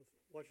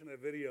Watching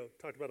that video,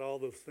 talked about all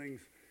those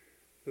things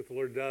that the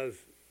Lord does.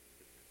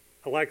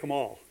 I like them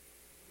all.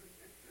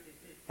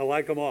 I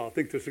like them all. I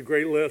think there's a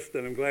great list,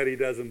 and I'm glad He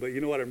does them. But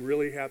you know what I'm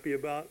really happy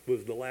about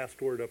was the last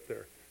word up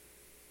there.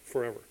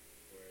 Forever.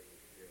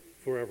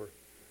 Forever.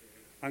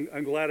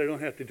 I'm glad I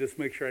don't have to just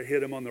make sure I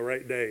hit Him on the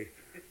right day.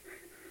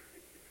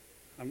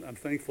 I'm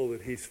thankful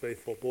that He's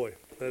faithful. Boy,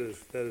 that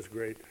is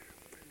great.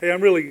 Hey,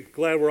 I'm really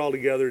glad we're all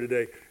together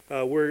today.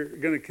 We're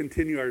going to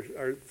continue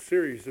our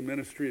series, The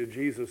Ministry of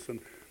Jesus, and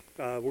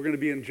we're going to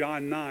be in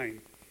John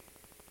 9.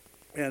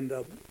 And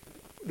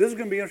this is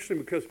going to be interesting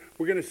because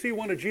we're going to see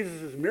one of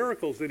Jesus'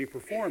 miracles that He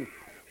performed.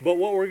 But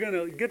what we're going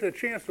to get a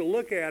chance to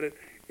look at it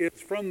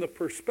is from the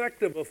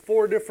perspective of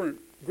 4 different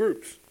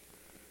groups.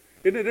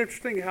 Isn't it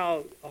interesting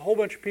how a whole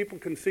bunch of people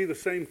can see the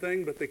same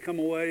thing, but they come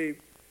away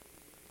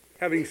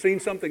having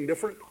seen something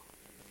different?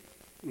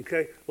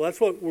 Okay, well,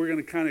 that's what we're going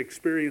to kind of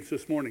experience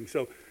this morning.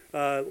 So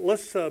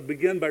let's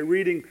begin by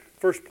reading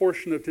first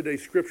portion of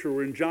today's scripture.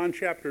 We're in John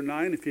chapter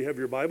 9. If you have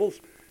your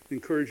Bibles, I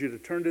encourage you to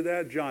turn to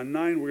that. John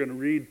 9, we're going to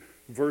read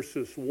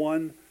verses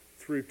 1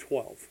 through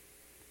 12.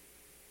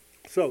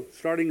 So,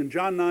 starting in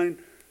John 9,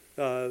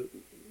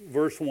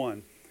 verse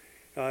 1.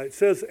 It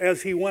says,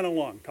 as he went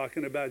along,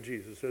 talking about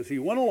Jesus, as he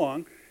went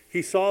along,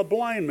 he saw a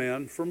blind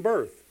man from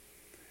birth.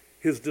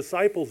 His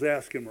disciples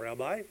asked him,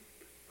 Rabbi,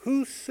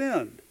 who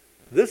sinned,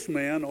 this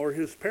man or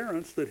his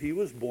parents, that he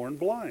was born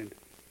blind?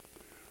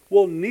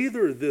 Well,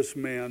 neither this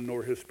man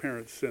nor his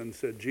parents sinned,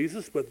 said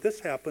Jesus, but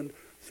this happened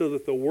so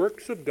that the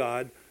works of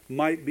God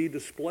might be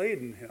displayed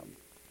in him.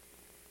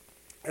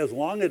 As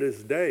long as it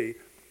is day,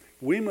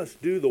 we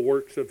must do the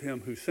works of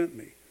him who sent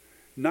me.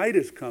 Night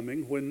is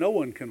coming when no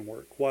one can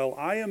work. While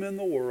I am in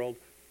the world,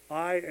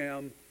 I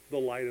am the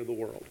light of the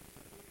world.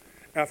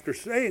 After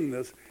saying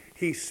this,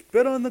 he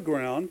spit on the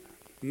ground,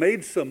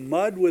 made some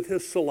mud with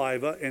his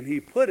saliva, and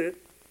he put it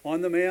on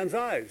the man's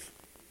eyes.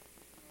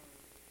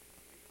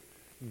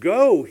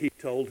 Go, he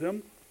told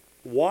him,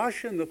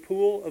 wash in the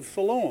pool of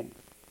Siloam.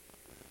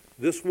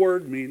 This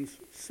word means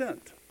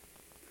sent.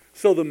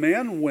 So the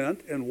man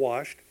went and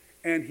washed,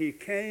 and he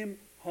came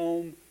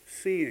home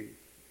seeing.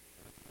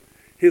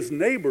 His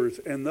neighbors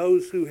and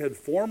those who had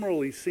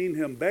formerly seen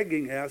him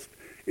begging asked,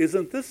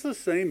 isn't this the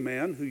same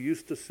man who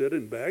used to sit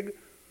and beg?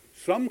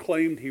 Some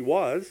claimed he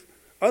was.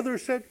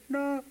 Others said,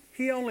 no,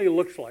 he only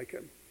looks like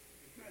him.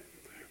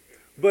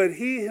 But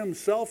he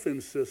himself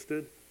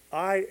insisted,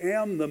 I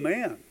am the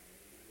man.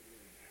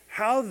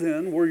 How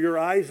then were your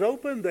eyes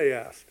opened, they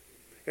asked.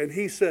 And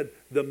he said,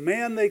 the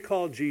man they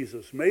called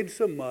Jesus made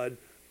some mud,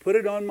 put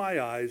it on my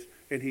eyes,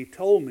 and he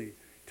told me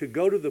to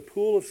go to the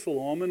pool of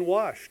Siloam and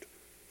washed.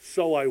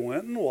 So I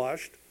went and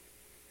washed,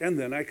 and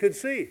then I could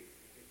see.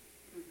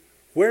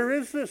 Where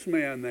is this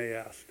man, they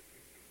asked.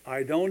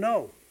 I don't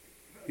know,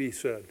 he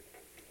said.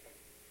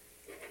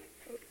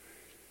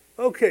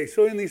 Okay,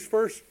 so in these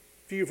first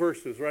few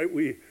verses, right,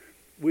 we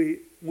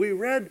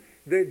read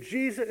that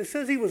Jesus, it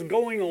says he was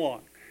going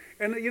along.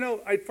 And, you know,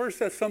 at first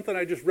that's something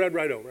I just read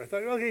right over. I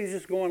thought, okay, he's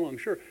just going along,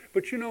 sure.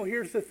 But, you know,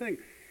 here's the thing.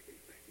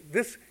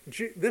 This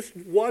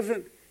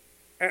wasn't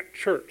at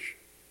church.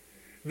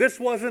 This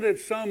wasn't at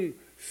some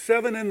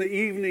 7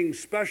 p.m.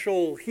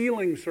 special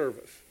healing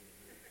service.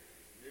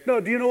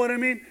 No, do you know what I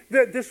mean?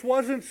 That this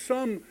wasn't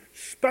some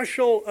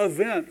special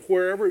event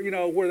where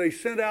they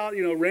sent out,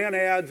 ran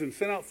ads and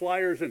sent out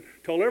flyers and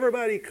told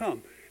everybody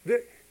come.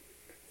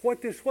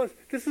 What this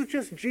is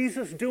just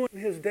Jesus doing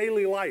his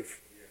daily life.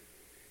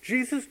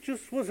 Jesus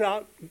just was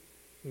out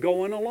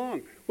going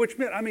along, which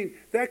meant,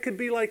 that could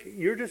be like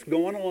you're just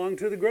going along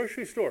to the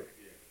grocery store.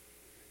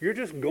 You're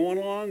just going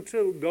along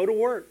to go to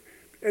work.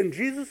 And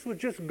Jesus was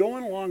just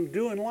going along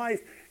doing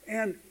life.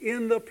 And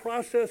in the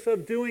process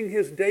of doing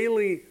his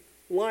daily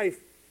life,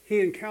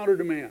 he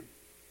encountered a man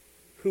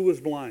who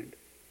was blind.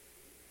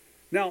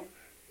 Now,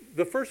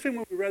 the first thing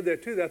when we read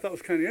that too, that I thought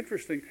was kind of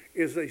interesting,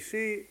 is they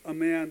see a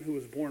man who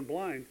was born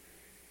blind.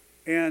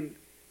 And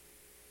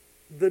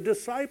the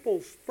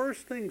disciples'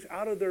 first things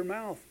out of their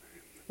mouth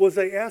was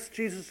they asked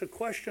Jesus a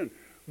question.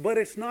 But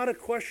it's not a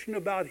question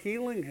about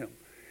healing him.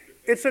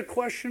 It's a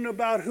question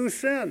about who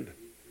sinned.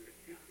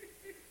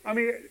 I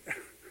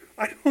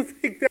don't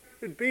think that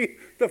would be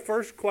the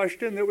first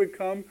question that would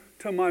come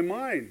to my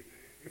mind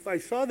if I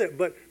saw that.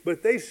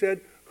 But they said,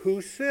 who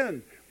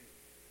sinned?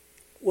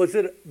 Was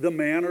it the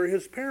man or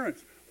his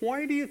parents?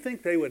 Why do you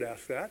think they would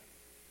ask that?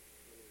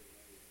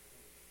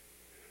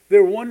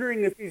 They're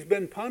wondering if he's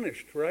been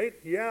punished, right?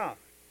 Yeah.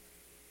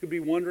 Could be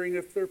wondering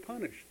if they're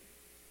punished.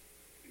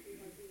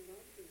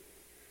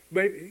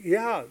 Maybe,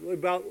 yeah,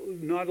 about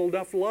not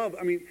enough love.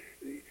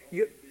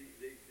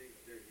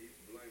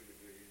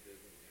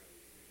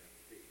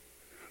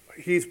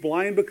 He's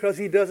blind because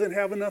he doesn't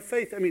have enough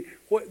faith.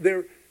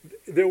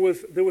 There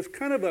was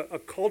kind of a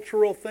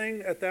cultural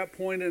thing at that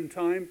point in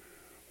time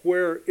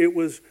where it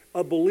was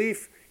a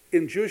belief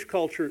in Jewish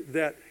culture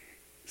that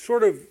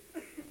sort of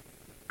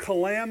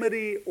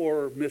calamity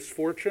or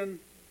misfortune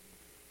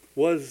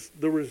was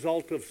the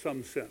result of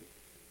some sin.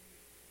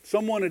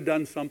 Someone had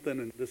done something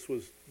and this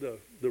was the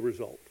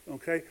result,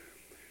 okay?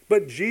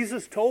 But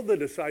Jesus told the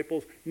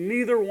disciples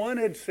neither one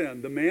had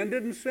sinned. The man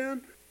didn't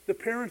sin. The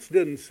parents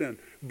didn't sin.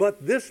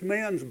 But this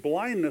man's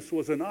blindness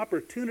was an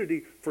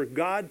opportunity for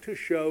God to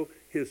show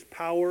his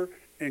power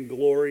and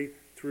glory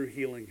through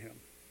healing him.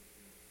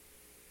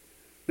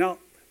 Now,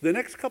 the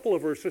next couple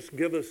of verses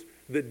give us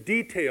the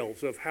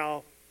details of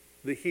how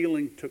the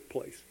healing took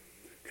place.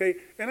 Okay,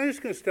 and I'm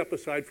just going to step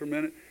aside for a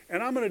minute,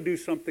 and I'm going to do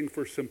something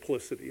for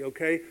simplicity,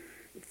 okay?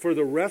 For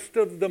the rest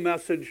of the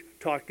message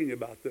talking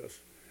about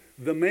this.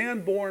 The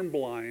man born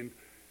blind,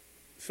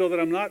 so that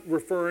I'm not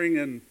referring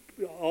in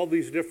all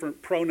these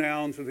different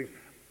pronouns and things,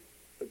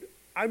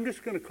 I'm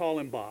just going to call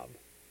him Bob.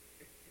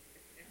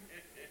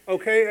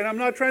 Okay, and I'm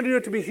not trying to do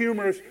it to be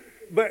humorous,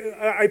 but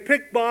I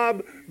picked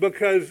Bob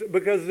because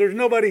there's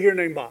nobody here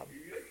named Bob.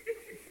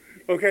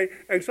 Okay,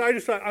 and so I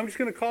just thought I'm just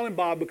going to call him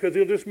Bob because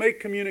he'll just make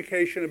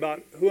communication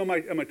about who am I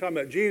talking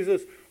about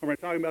Jesus, or am I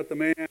talking about the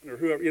man, or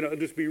whoever, it'll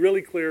just be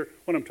really clear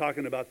when I'm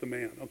talking about the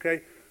man,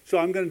 okay? So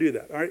I'm going to do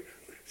that, all right?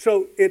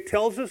 So it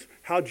tells us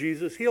how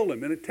Jesus healed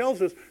him, and it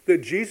tells us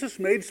that Jesus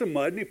made some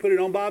mud and he put it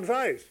on Bob's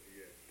eyes,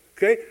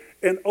 okay?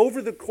 And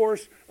over the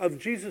course of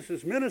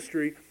Jesus'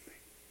 ministry,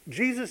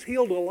 Jesus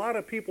healed a lot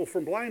of people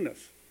from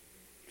blindness.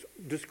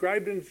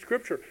 Described in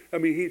Scripture. I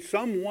mean,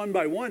 some one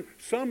by one.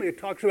 Some it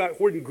talks about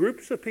when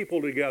groups of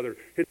people together.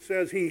 It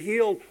says he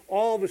healed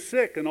all the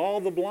sick and all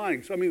the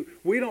blind. So, I mean,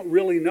 we don't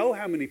really know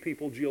how many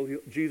people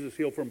Jesus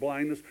healed from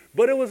blindness,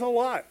 but it was a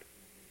lot.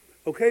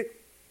 Okay?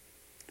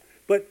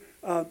 But,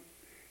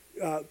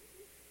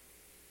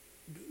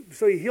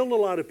 so he healed a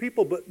lot of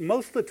people, but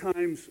most of the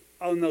times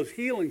on those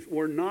healings,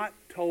 we're not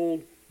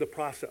told the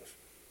process.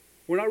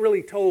 We're not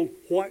really told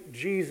what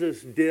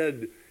Jesus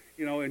did.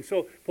 And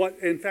so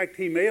in fact,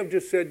 he may have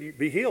just said,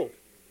 be healed.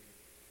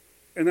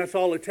 And that's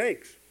all it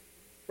takes,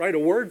 right? A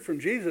word from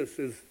Jesus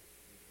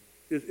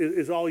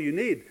is all you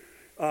need.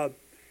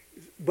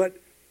 But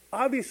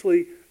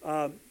obviously,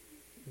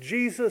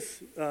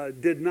 Jesus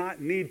did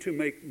not need to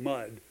make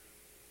mud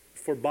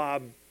for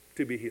Bob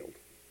to be healed.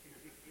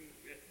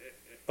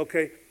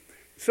 Okay?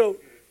 So,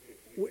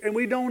 and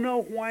we don't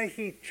know why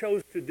he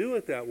chose to do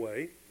it that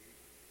way.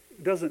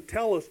 It doesn't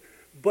tell us,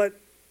 but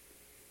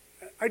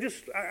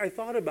I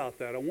thought about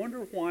that. I wonder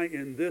why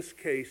in this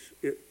case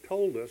it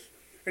told us.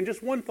 And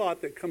just one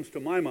thought that comes to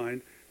my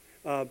mind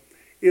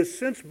is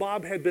since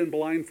Bob had been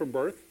blind from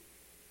birth,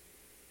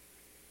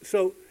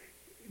 so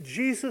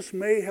Jesus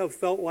may have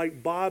felt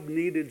like Bob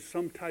needed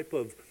some type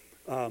of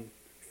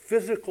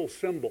physical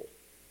symbol.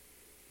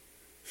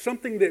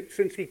 Something that,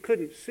 since he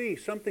couldn't see,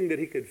 something that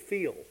he could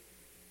feel.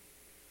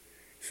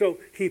 So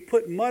he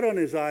put mud on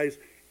his eyes,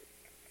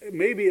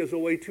 maybe as a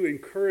way to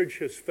encourage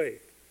his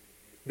faith.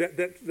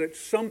 That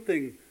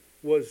something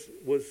was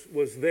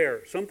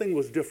there. Something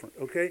was different,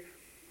 okay?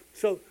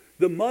 So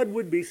the mud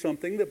would be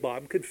something that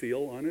Bob could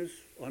feel on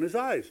his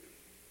eyes.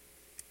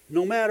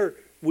 No matter,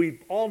 we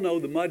all know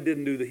the mud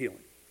didn't do the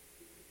healing,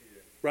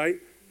 right?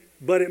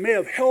 But it may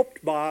have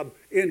helped Bob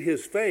in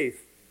his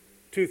faith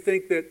to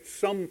think that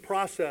some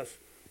process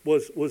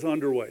was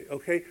underway,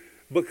 okay?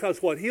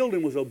 Because what healed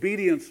him was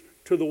obedience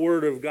to the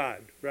Word of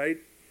God, right?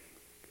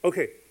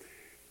 Okay.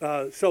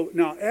 So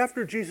now,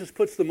 after Jesus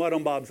puts the mud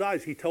on Bob's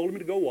eyes, he told him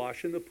to go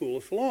wash in the pool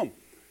of Siloam.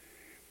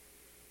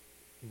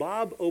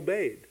 Bob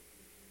obeyed.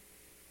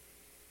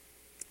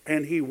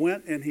 And he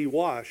went and he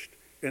washed,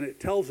 and it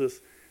tells us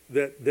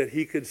that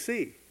he could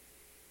see.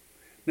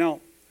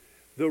 Now,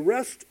 the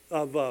rest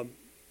of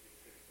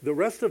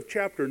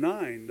chapter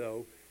 9,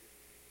 though,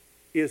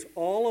 is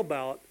all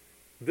about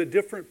the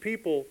different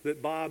people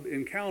that Bob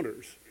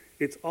encounters.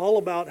 It's all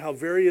about how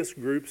various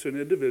groups and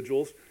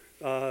individuals,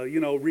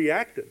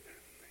 reacted.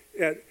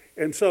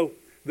 And so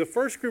the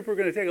first group we're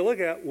going to take a look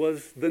at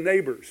was the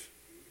neighbors.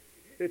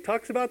 It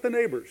talks about the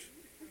neighbors.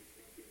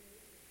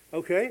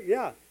 Okay,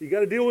 yeah, you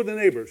got to deal with the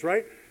neighbors,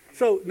 right?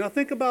 So now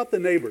think about the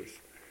neighbors.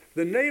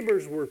 The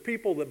neighbors were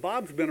people that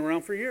Bob's been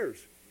around for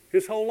years,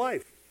 his whole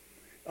life.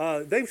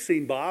 They've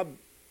seen Bob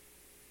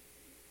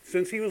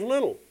since he was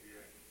little,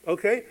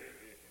 okay?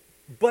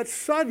 But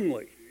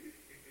suddenly,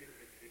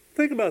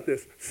 think about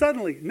this.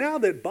 Suddenly, now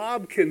that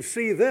Bob can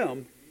see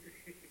them,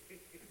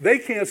 they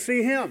can't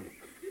see him.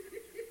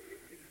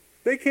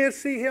 They can't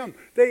see him.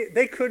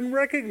 They couldn't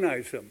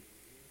recognize him.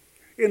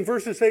 In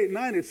verses 8 and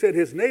 9, it said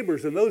his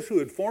neighbors and those who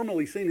had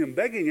formerly seen him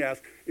begging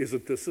asked,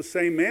 isn't this the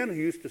same man who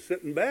used to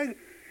sit and beg?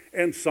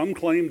 And some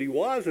claimed he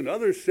was, and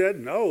others said,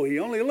 no, he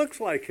only looks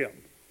like him.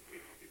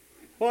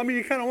 Well, I mean,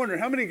 you kind of wonder,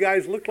 how many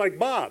guys look like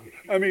Bob?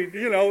 I mean,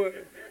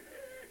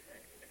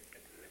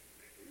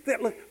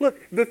 Look,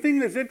 the thing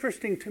that's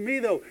interesting to me,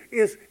 though,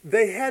 is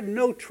they had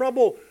no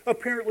trouble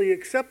apparently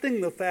accepting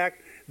the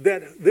fact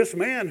that this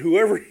man,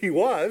 whoever he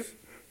was,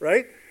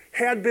 right,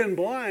 had been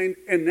blind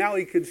and now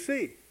he could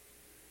see.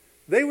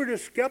 They were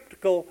just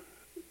skeptical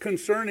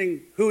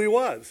concerning who he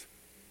was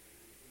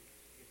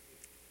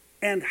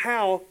and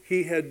how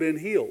he had been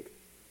healed.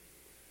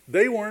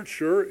 They weren't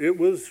sure it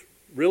was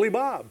really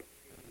Bob.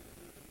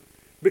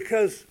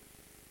 Because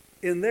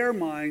in their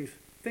minds,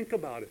 think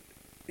about it,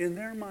 in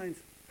their minds,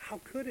 how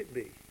could it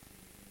be?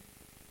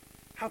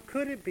 How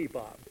could it be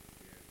Bob?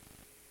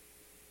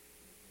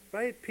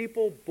 right?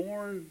 People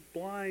born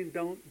blind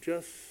don't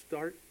just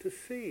start to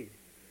see.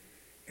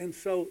 And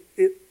so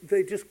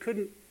they just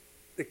couldn't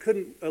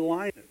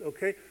align it,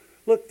 okay?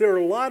 Look, there are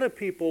a lot of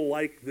people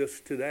like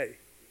this today,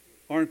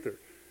 aren't there?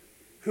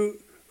 Who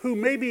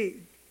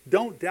maybe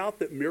don't doubt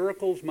that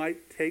miracles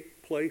might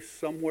take place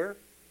somewhere.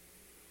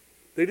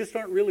 They just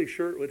aren't really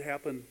sure it would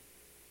happen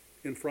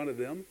in front of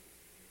them.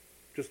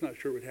 Just not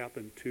sure it would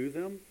happen to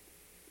them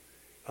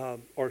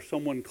or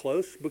someone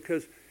close,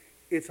 because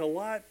it's a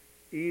lot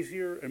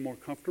easier and more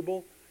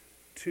comfortable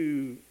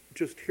to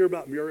just hear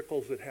about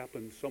miracles that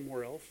happen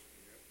somewhere else.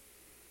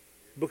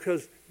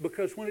 Because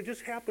when it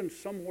just happens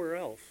somewhere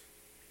else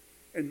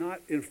and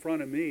not in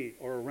front of me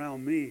or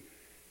around me,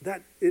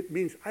 that it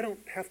means I don't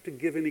have to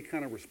give any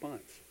kind of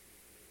response.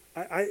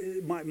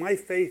 My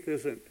faith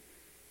isn't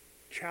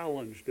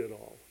challenged at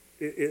all.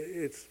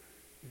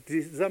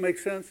 Does that make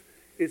sense?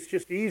 It's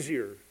just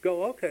easier.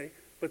 Go, okay,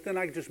 but then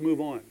I just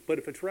move on. But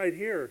if it's right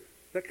here,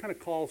 that kind of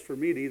calls for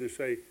me to either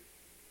say,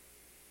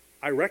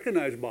 I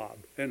recognize Bob,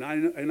 and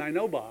I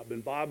know Bob,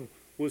 and Bob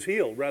was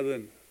healed, rather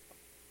than,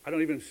 I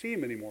don't even see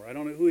him anymore. I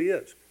don't know who he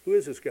is. Who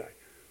is this guy?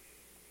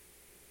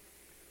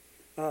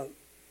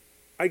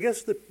 I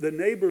guess the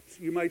neighbors,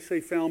 you might say,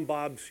 found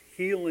Bob's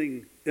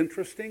healing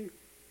interesting,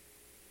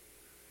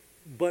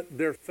 but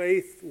their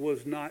faith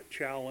was not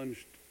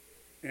challenged,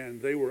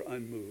 and they were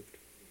unmoved.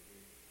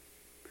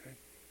 Okay?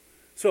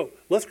 So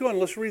let's go and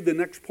let's read the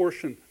next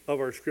portion of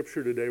our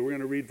scripture today. We're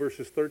going to read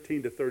verses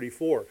 13 to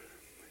 34.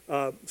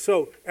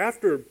 So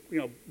after,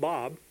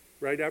 Bob,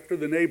 right after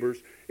the neighbors,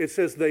 it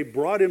says they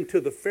brought him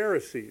to the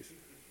Pharisees.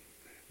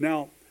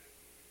 Now,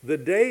 the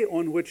day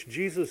on which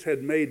Jesus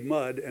had made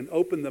mud and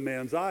opened the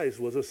man's eyes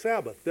was a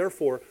Sabbath.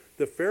 Therefore,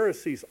 the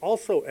Pharisees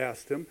also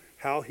asked him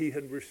how he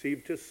had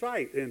received his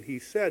sight. And he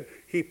said,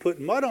 he put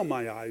mud on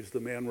my eyes, the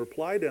man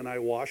replied, and I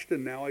washed,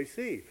 and now I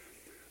see.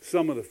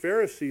 Some of the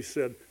Pharisees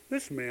said,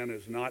 this man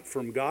is not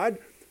from God,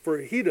 for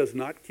he does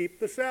not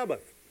keep the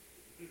Sabbath.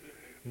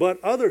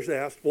 But others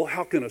asked, well,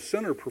 how can a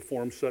sinner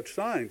perform such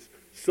signs?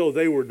 So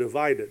they were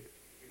divided.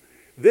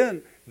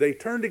 Then they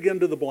turned again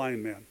to the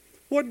blind man.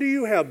 What do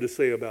you have to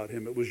say about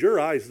him? It was your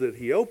eyes that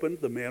he opened.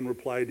 The man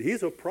replied,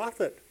 he's a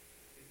prophet.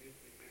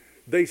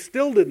 They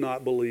still did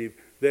not believe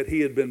that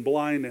he had been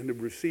blind and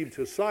had received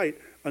his sight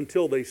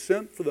until they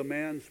sent for the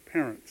man's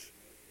parents.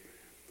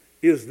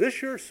 Is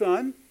this your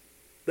son?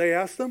 They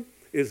asked them.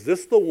 Is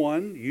this the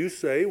one you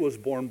say was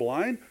born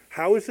blind?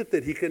 How is it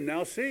that he can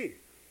now see?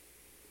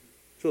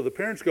 So the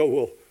parents go,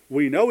 well,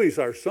 we know he's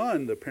our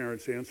son, the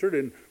parents answered,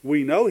 and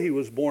we know he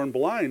was born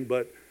blind,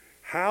 but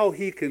how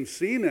he can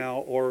see now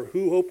or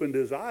who opened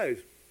his eyes,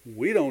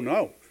 we don't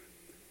know.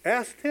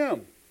 Ask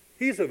him.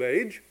 He's of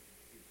age.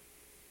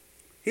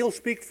 He'll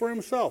speak for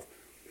himself.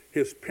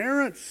 His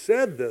parents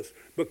said this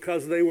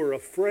because they were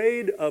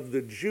afraid of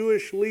the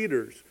Jewish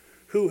leaders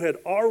who had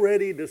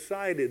already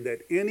decided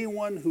that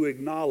anyone who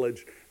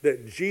acknowledged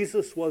that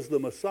Jesus was the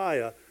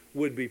Messiah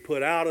would be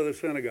put out of the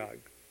synagogue.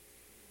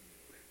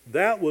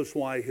 That was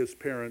why his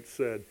parents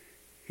said,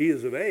 he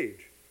is of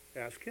age.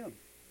 Ask him.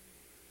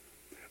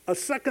 A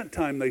second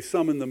time they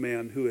summoned the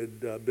man who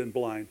had been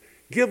blind.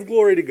 Give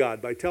glory to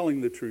God by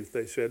telling the truth,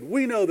 they said.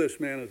 We know this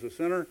man is a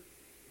sinner.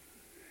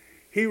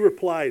 He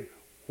replied,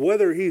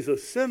 whether he's a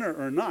sinner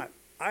or not,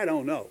 I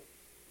don't know.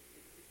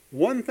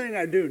 One thing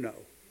I do know,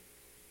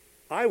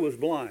 I was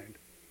blind,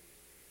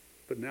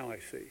 but now I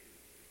see.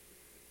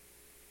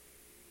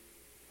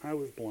 I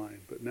was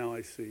blind, but now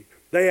I see.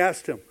 They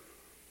asked him,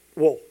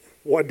 well,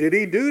 what did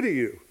he do to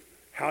you?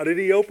 How did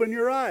he open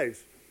your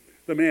eyes?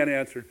 The man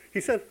answered, he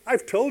said,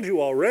 I've told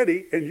you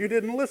already, and you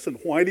didn't listen.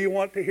 Why do you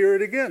want to hear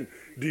it again?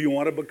 Do you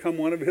want to become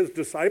one of his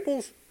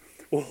disciples?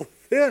 Well,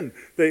 then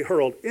they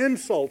hurled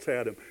insults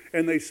at him,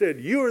 and they said,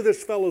 you are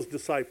this fellow's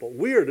disciple.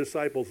 We are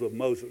disciples of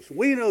Moses.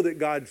 We know that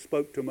God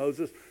spoke to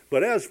Moses,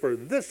 but as for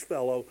this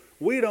fellow,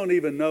 we don't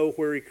even know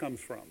where he comes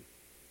from.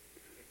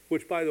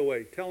 Which, by the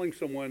way, telling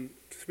someone,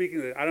 speaking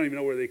that I don't even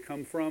know where they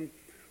come from,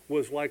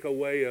 was like a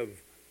way of,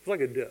 it's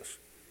like a diss.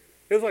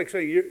 It was like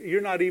saying,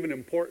 you're not even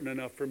important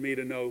enough for me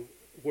to know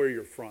where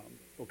you're from.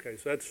 Okay,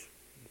 so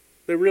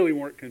they really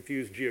weren't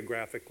confused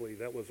geographically.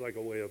 That was like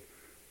a way of,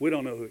 we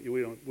don't know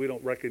who, we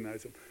don't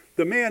recognize him.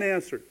 The man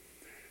answered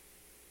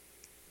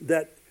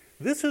that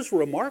this is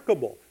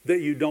remarkable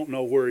that you don't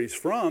know where he's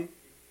from,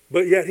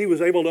 but yet he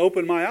was able to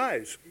open my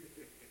eyes.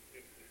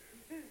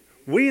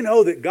 We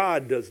know that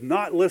God does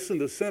not listen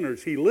to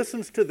sinners. He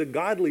listens to the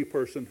godly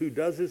person who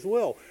does his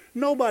will.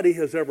 Nobody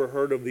has ever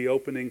heard of the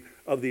opening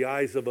of the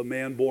eyes of a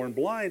man born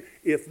blind.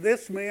 If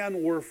this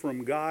man were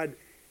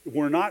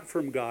not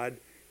from God,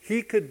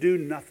 he could do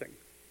nothing,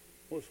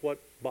 was what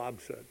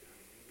Bob said.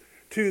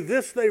 To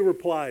this they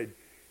replied,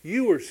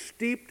 you were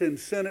steeped in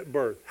sin at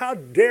birth. How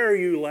dare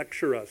you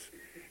lecture us?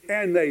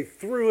 And they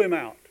threw him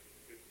out.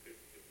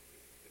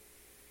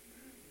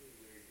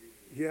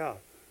 Yeah.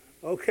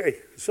 Okay,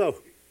 so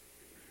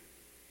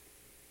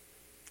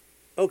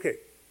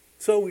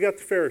we got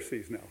the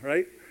Pharisees now,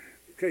 right?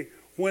 Okay,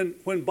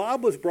 when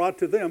Bob was brought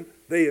to them,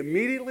 they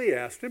immediately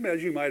asked him,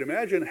 as you might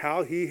imagine,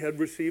 how he had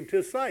received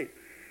his sight.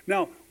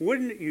 Now,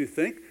 wouldn't you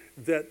think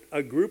that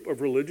a group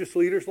of religious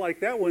leaders like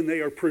that, when they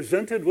are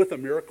presented with a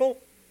miracle,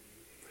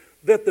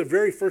 that the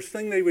very first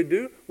thing they would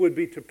do would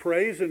be to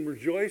praise and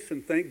rejoice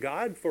and thank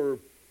God for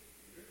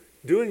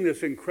doing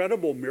this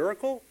incredible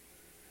miracle?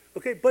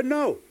 Okay, but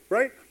no,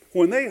 right?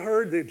 When they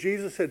heard that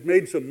Jesus had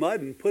made some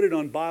mud and put it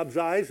on Bob's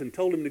eyes and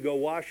told him to go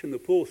wash in the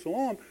pool of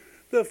Siloam,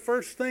 the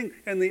first thing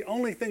and the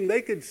only thing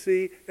they could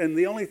see and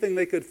the only thing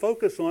they could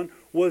focus on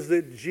was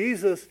that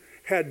Jesus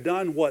had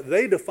done what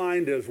they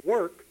defined as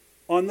work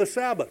on the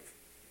Sabbath,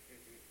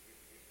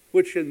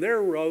 which in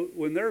their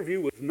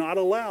view was not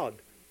allowed.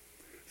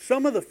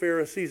 Some of the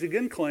Pharisees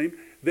again claimed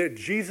that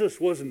Jesus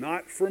was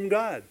not from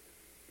God,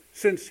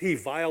 since he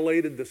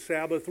violated the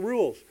Sabbath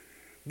rules.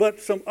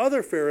 But some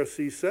other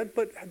Pharisees said,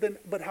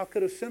 but how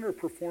could a sinner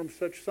perform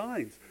such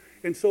signs?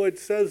 And so it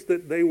says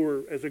that they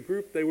were, as a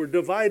group, they were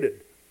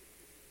divided.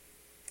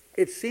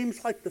 It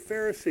seems like the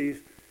Pharisees,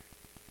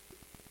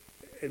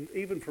 and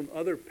even from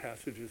other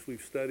passages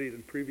we've studied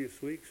in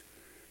previous weeks,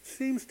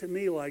 seems to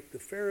me like the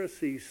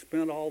Pharisees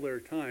spent all their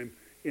time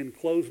in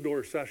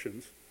closed-door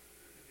sessions,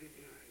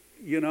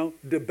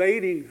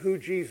 debating who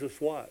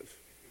Jesus was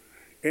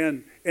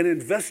and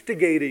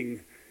investigating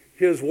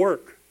his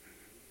work,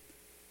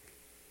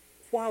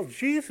 while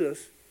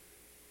Jesus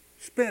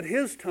spent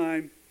his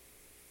time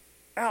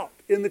out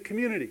in the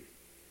community,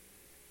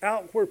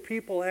 out where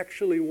people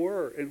actually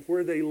were and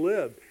where they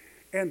lived.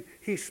 And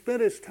he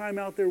spent his time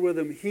out there with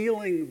them,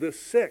 healing the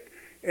sick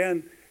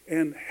and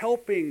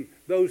helping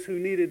those who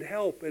needed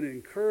help and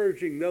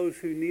encouraging those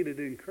who needed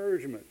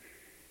encouragement.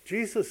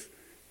 Jesus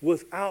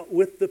was out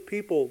with the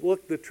people.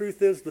 Look, the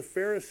truth is the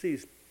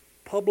Pharisees'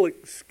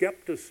 public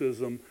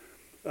skepticism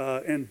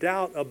and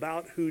doubt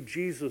about who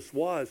Jesus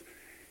was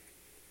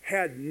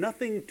had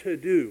nothing to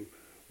do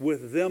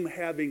with them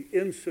having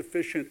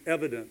insufficient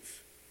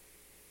evidence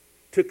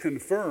to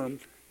confirm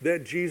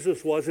that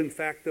Jesus was in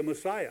fact the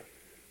Messiah,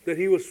 that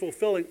he was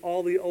fulfilling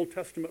all the Old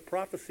Testament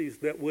prophecies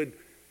that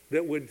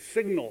would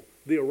signal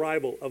the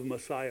arrival of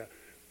Messiah.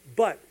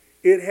 But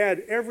it had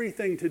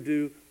everything to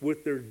do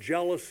with their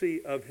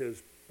jealousy of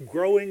his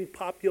growing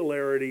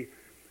popularity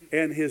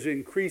and his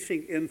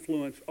increasing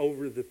influence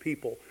over the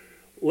people.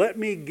 Let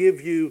me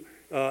give you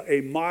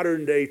a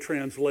modern day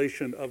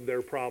translation of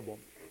their problem.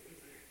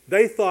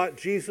 They thought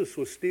Jesus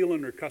was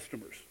stealing their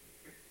customers.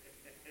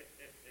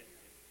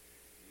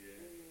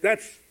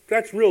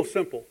 That's real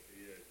simple.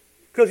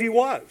 Because he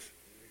was.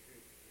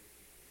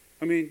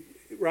 I mean,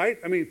 right?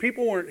 I mean,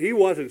 he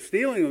wasn't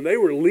stealing them. They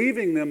were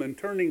leaving them and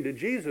turning to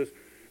Jesus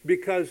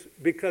because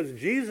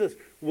Jesus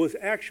was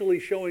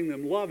actually showing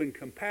them love and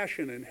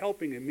compassion and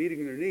helping and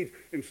meeting their needs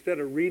instead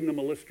of reading them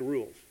a list of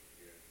rules.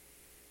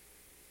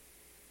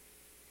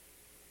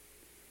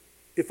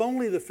 If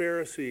only the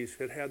Pharisees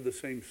had had the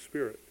same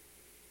spirit,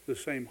 the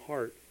same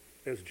heart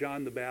as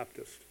John the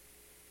Baptist.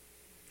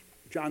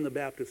 John the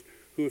Baptist,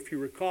 who, if you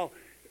recall,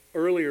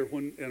 earlier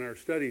when in our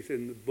studies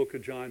in the book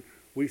of John,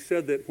 we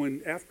said that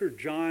after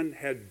John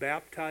had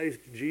baptized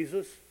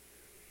Jesus,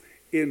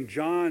 in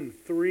John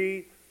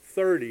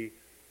 3:30,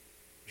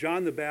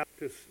 John the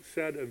Baptist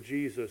said of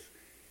Jesus,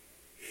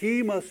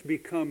 "He must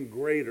become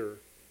greater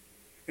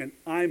and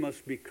I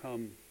must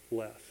become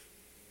less."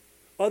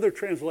 Other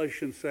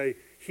translations say,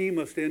 "He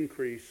must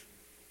increase,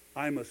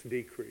 I must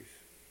decrease."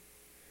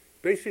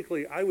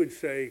 Basically, I would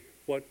say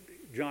what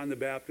John the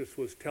Baptist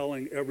was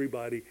telling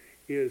everybody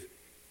is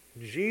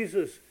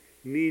Jesus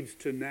needs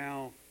to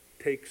now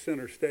take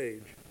center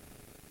stage.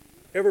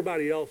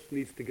 Everybody else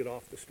needs to get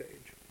off the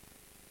stage.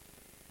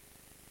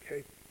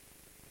 Okay?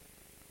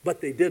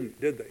 But they didn't,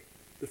 did they?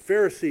 The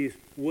Pharisees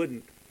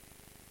wouldn't.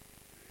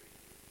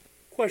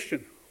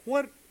 Question,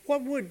 what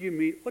would you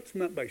mean, what's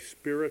meant by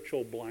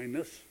spiritual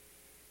blindness?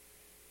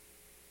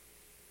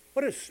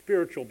 What is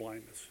spiritual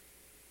blindness?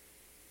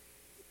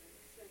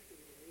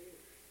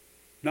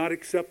 Not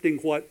accepting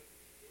what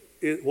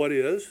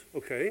is,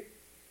 okay.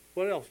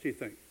 What else do you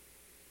think?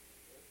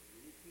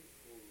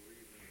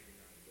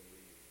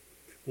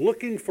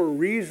 Looking for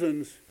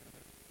reasons.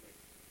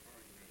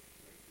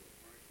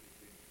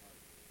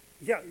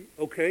 Yeah,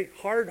 okay.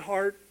 Hard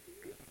heart,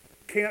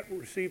 can't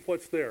receive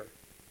what's there.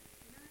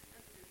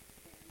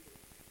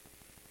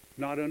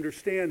 Not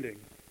understanding.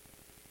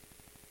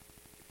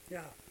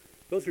 Yeah,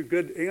 those are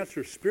good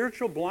answers.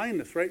 Spiritual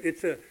blindness, right?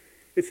 It's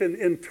an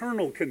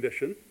internal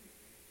condition,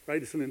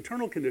 right? It's an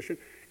internal condition,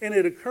 and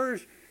it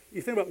occurs.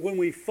 You think about when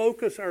we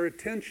focus our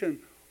attention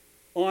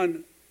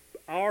on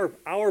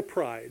our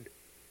pride,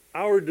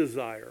 our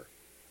desire,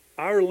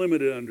 our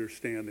limited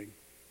understanding,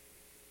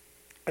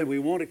 and we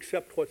won't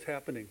accept what's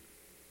happening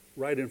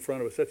right in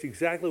front of us. That's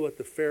exactly what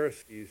the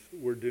Pharisees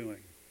were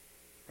doing,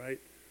 right?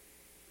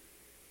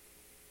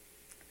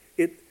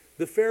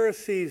 The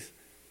Pharisees'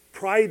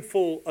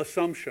 prideful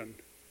assumption,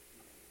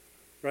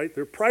 right?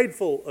 Their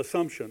prideful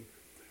assumption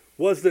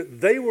was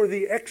that they were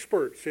the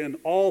experts in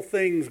all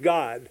things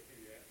God,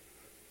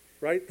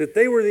 right? That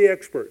they were the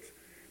experts.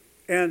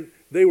 And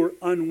they were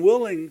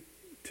unwilling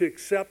to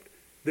accept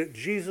that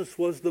Jesus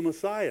was the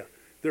Messiah.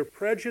 Their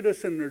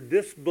prejudice and their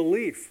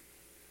disbelief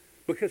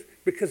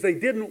Because they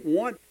didn't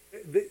want,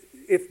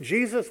 if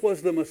Jesus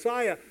was the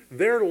Messiah,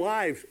 their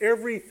lives,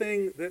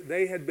 everything that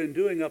they had been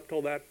doing up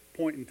till that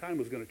point in time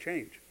was going to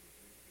change.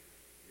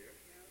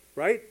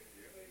 Right?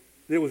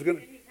 It was going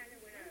to. And he kind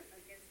of went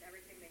against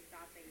everything they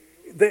thought they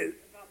knew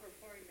about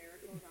performing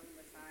miracles on the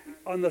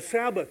Messiah. On the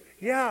Sabbath.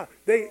 Yeah.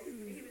 So it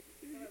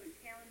was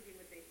challenging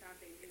what they thought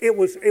they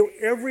knew.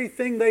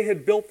 Everything they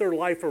had built their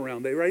life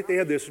around. They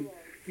had this.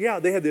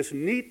 Yeah, they had this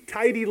neat,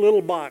 tidy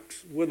little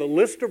box with a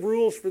list of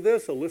rules for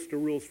this, a list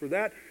of rules for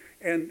that.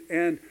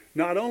 And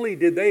not only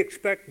did they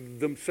expect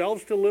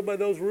themselves to live by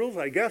those rules,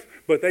 I guess,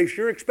 but they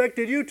sure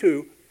expected you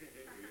to.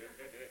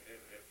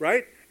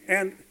 Right?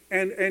 And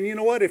you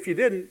know what? If you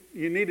didn't,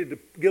 you needed to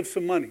give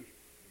some money.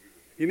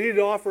 You needed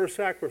to offer a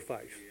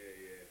sacrifice.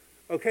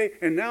 Okay?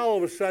 And now all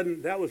of a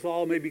sudden, that was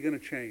all maybe going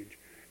to change.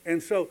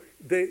 And so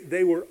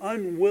they were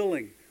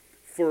unwilling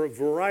for a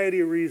variety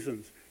of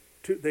reasons.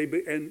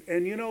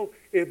 And you know,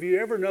 if you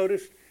ever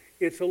noticed,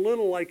 it's a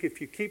little like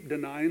if you keep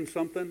denying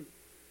something,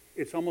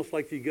 it's almost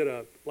like you get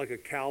a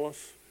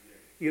callus,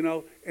 you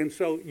know. And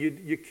so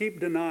you keep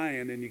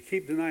denying and you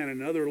keep denying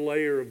another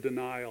layer of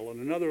denial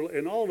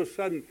and all of a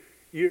sudden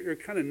you're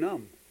kind of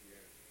numb.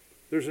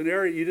 There's an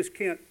area you just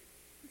can't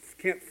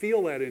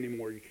feel that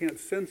anymore. You can't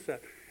sense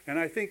that. And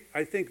I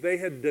think they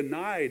had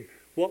denied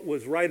what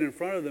was right in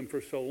front of them for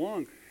so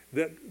long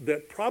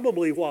that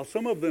probably while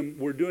some of them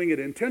were doing it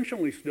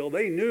intentionally still,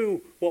 they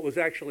knew what was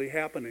actually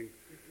happening.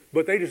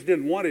 But they just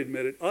didn't want to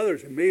admit it.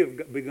 Others may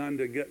have begun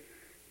to get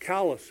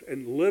callous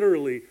and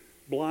literally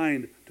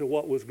blind to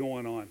what was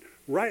going on.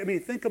 Right? I mean,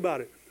 think about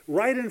it.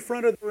 Right in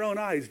front of their own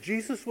eyes,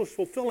 Jesus was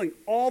fulfilling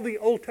all the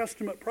Old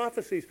Testament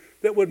prophecies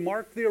that would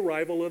mark the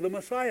arrival of the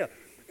Messiah.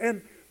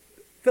 And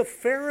the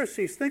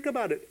Pharisees, think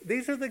about it.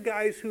 These are the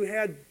guys who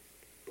had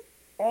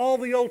all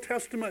the Old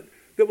Testament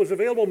that was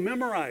available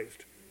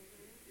memorized.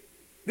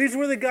 These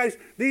were the guys,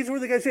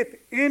 if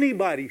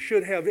anybody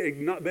should have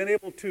been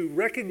able to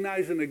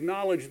recognize and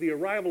acknowledge the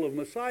arrival of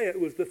Messiah,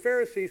 it was the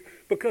Pharisees,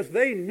 because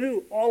they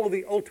knew all of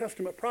the Old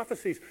Testament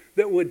prophecies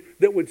that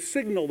would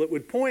signal, that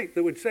would point,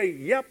 that would say,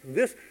 yep,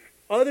 this,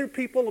 other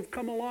people have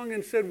come along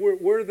and said,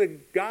 we're the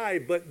guy,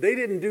 but they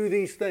didn't do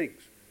these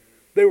things.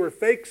 They were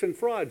fakes and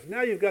frauds.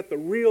 Now you've got the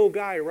real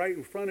guy right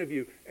in front of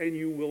you, and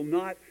you will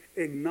not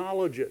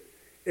acknowledge it.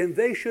 And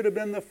they should have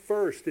been the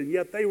first, and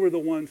yet they were the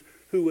ones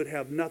who would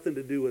have nothing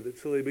to do with it.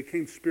 So they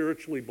became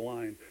spiritually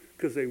blind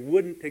because they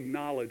wouldn't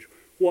acknowledge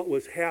what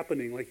was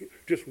happening, like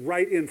just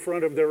right in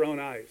front of their own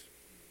eyes.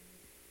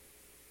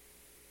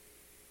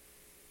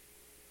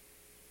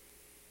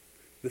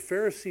 The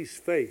Pharisees'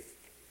 faith,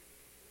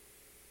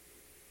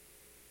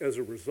 as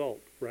a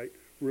result, right,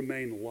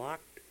 remained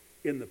locked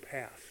in the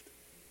past.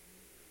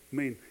 I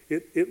mean,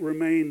 it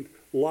remained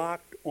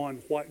locked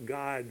on what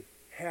God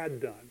had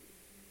done,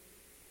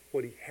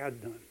 what he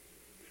had done,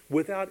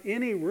 without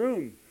any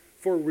room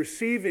for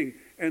receiving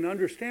and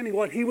understanding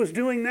what he was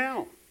doing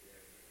now.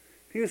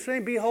 He was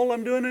saying, behold,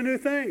 I'm doing a new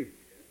thing.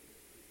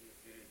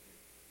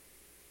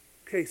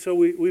 Okay, so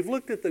we've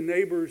looked at the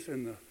neighbors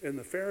and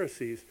the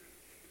Pharisees.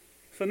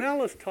 So now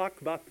let's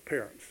talk about the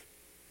parents.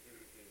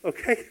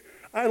 Okay?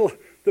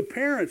 The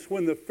parents,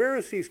 when the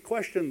Pharisees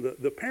questioned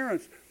the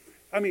parents,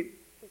 I mean,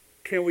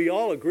 can we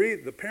all agree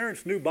the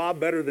parents knew Bob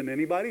better than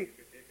anybody?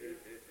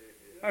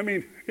 I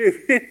mean,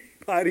 if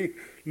anybody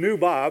knew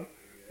Bob,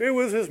 it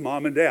was his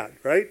mom and dad,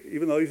 right?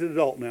 Even though he's an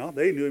adult now,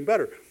 they knew him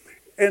better.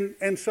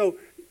 And so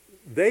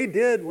they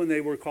did, when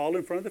they were called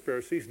in front of the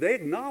Pharisees, they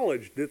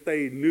acknowledged that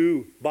they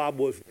knew Bob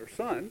was their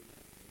son,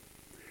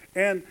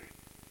 and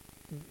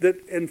that,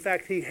 in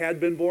fact, he had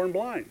been born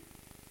blind.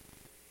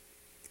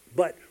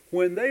 But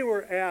when they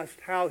were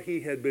asked how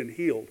he had been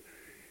healed,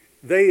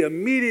 they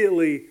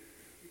immediately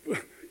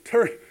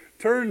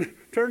turned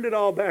it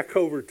all back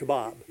over to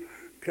Bob.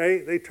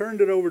 Okay? They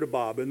turned it over to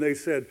Bob, and they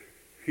said,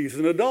 he's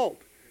an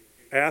adult.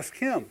 Ask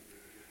him.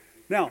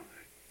 Now,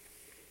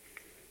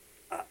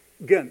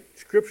 again,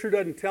 Scripture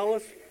doesn't tell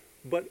us,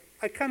 but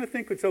I kind of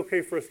think it's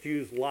okay for us to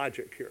use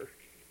logic here.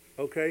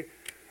 Okay?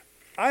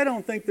 I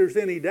don't think there's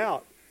any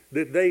doubt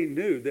that they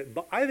knew that.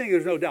 I think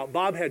there's no doubt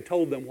Bob had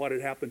told them what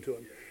had happened to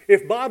him.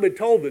 If Bob had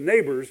told the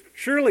neighbors,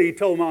 surely he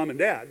told mom and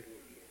dad.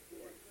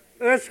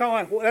 That's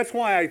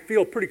why I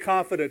feel pretty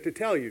confident to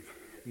tell you.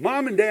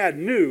 Mom and dad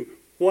knew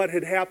what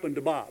had happened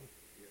to Bob.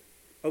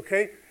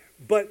 Okay?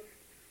 But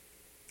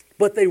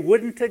they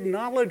wouldn't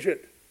acknowledge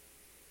it.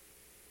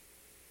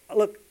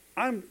 Look,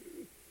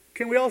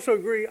 can we also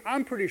agree,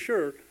 I'm pretty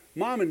sure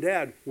mom and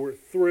dad were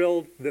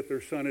thrilled that their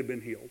son had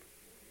been healed.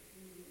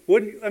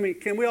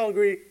 Can we all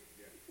agree?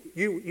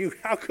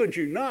 How could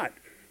you not,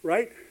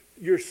 right?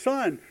 Your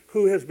son,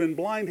 who has been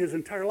blind his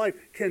entire life,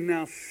 can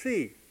now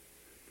see.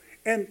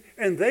 And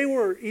they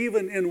were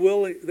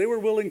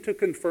willing to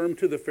confirm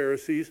to the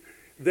Pharisees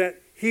that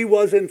he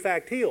was in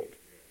fact healed,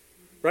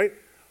 right?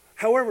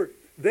 However,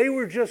 they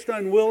were just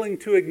unwilling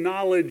to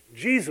acknowledge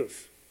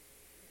Jesus,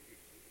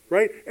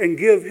 right? And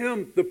give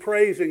him the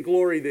praise and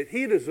glory that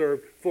he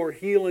deserved for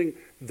healing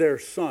their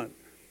son.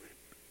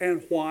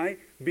 And why?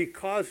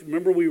 because,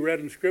 remember we read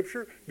in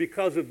Scripture,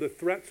 because of the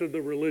threats of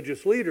the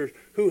religious leaders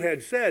who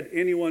had said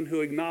anyone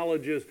who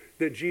acknowledges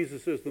that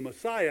Jesus is the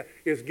Messiah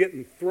is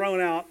getting thrown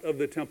out of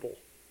the temple,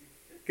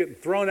 getting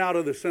thrown out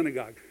of the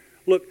synagogue.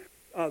 Look,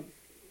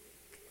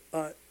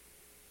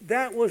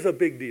 that was a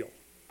big deal.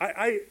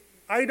 I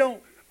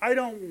don't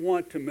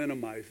want to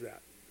minimize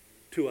that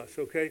to us,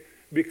 okay?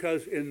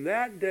 Because in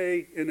that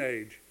day and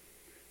age,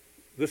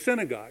 the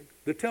synagogue,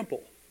 the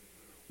temple,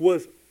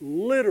 was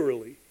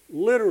literally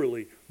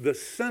the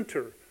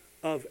center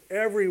of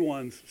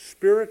everyone's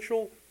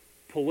spiritual,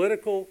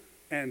 political,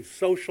 and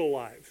social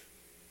lives.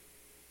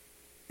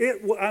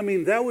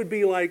 That would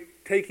be like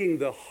taking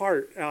the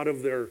heart out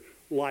of their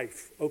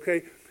life,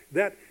 okay?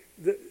 That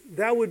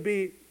would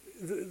be,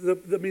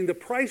 the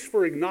price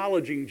for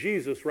acknowledging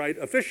Jesus, right,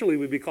 officially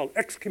would be called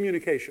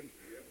excommunication,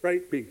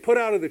 right? Being put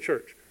out of the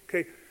church,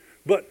 okay?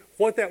 But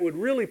what that would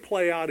really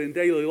play out in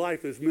daily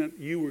life is meant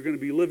you were going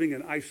to be living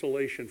in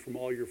isolation from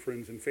all your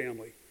friends and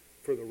family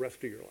for the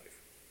rest of your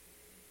life.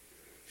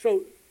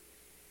 So,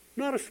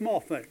 not a small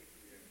thing.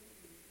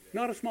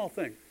 Not a small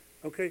thing,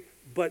 okay?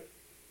 But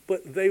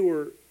they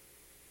were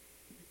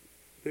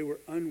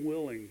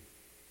unwilling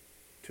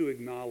to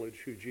acknowledge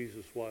who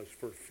Jesus was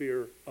for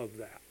fear of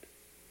that.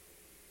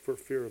 For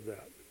fear of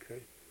that,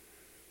 okay?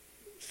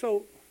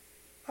 So,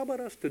 how about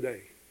us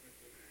today?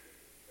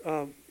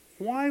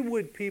 Why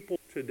would people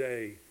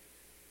today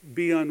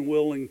be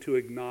unwilling to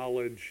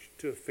acknowledge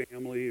to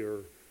family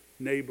or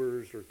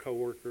neighbors or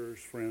coworkers,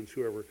 friends,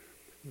 whoever,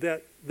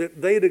 that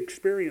they'd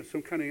experienced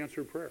some kind of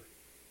answered prayer,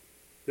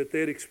 that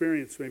they'd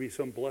experienced maybe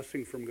some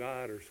blessing from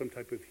God or some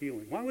type of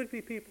healing? Why would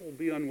people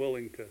be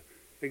unwilling to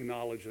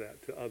acknowledge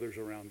that to others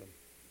around them?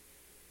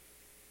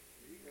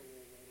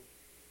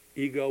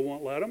 Ego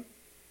won't let them.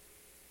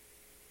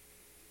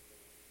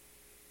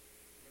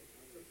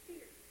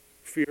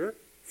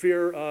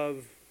 Fear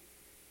of...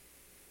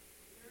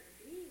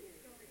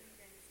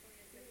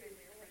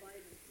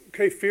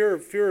 Okay,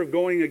 fear of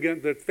going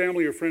against that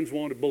family or friends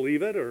won't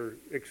believe it or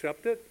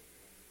accept it.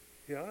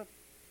 Yeah.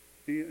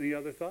 Any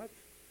other thoughts?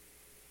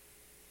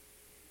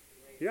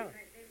 Yeah.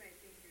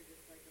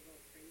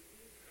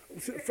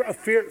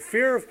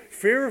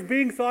 Fear of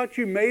being thought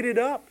you made it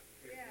up.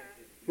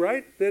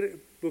 Right?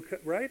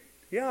 Right?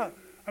 Yeah.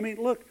 I mean,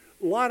 look,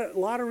 a lot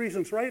of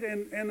reasons, right?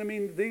 And I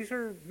mean, these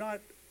are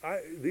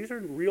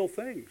real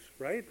things,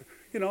 right?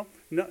 You know,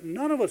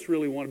 none of us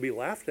really want to be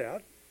laughed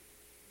at.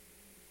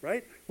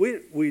 Right?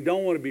 We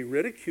don't want to be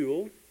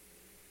ridiculed.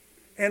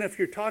 And if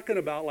you're talking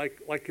about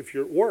like if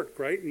you're at work,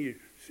 right,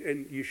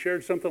 and you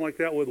shared something like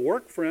that with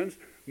work friends,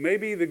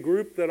 maybe the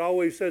group that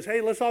always says,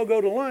 "Hey, let's all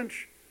go to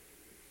lunch,"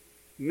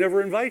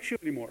 never invites you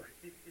anymore.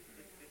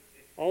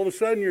 All of a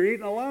sudden, you're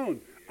eating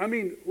alone. I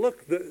mean,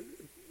 look,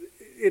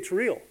 it's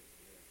real.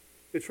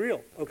 It's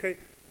real, okay?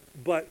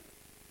 But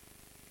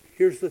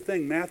here's the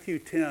thing: Matthew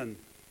 10,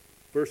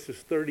 verses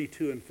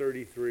 32 and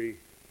 33.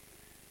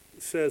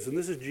 Says, and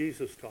this is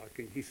Jesus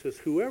talking, he says,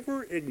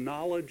 "Whoever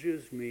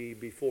acknowledges me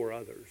before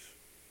others,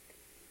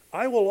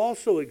 I will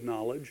also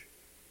acknowledge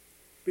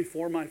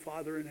before my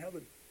Father in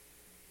heaven.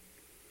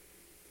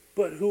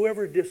 But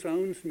whoever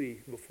disowns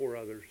me before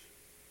others,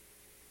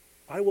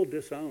 I will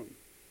disown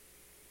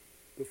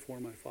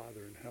before my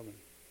Father in heaven."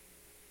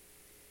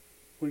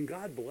 When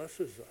God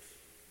blesses us,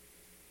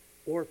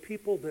 or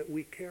people that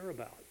we care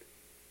about,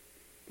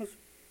 a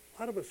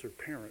lot of us are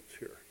parents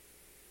here.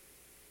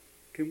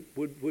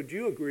 Would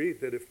you agree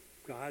that if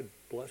God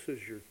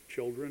blesses your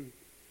children,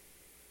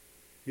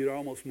 you're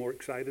almost more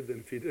excited than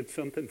if he did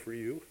something for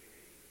you?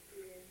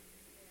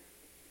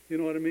 You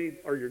know what I mean?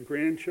 Or your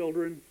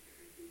grandchildren?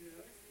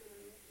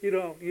 You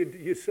know,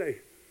 you'd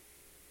say,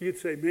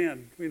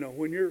 man, you know,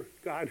 when you're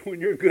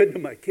good to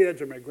my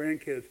kids or my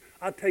grandkids,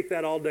 I'll take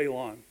that all day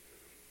long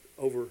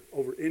over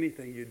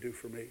anything you do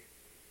for me.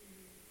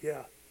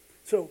 Yeah.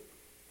 So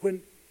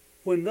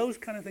when those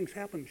kind of things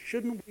happen,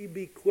 shouldn't we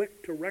be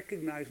quick to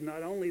recognize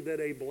not only that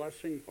a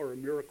blessing or a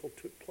miracle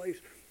took place,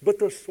 but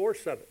the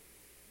source of it,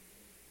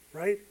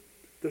 right?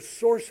 The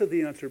source of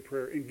the answered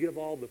prayer, and give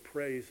all the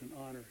praise and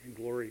honor and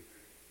glory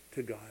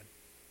to God.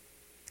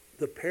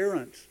 The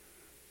parents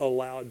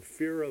allowed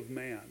fear of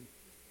man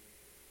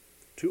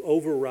to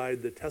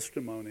override the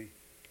testimony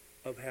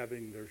of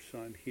having their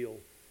son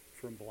healed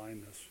from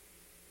blindness.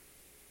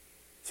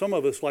 Some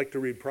of us like to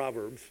read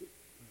Proverbs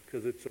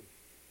because it's a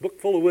book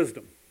full of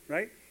wisdom.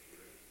 Right?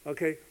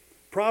 Okay.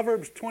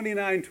 Proverbs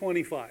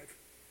 29:25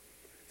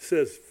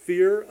 says,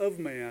 "Fear of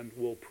man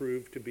will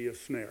prove to be a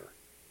snare,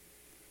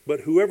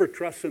 but whoever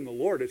trusts in the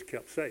Lord is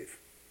kept safe."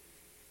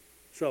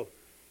 So,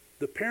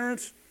 the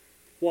parents,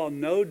 while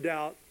no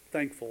doubt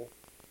thankful,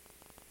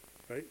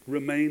 right,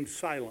 remained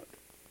silent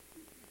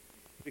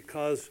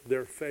because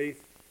their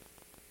faith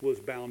was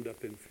bound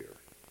up in fear.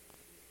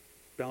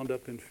 Bound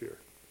up in fear.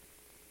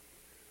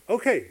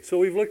 Okay, so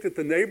we've looked at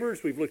the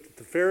neighbors, we've looked at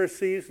the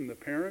Pharisees and the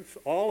parents.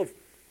 All have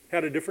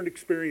had a different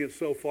experience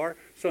so far.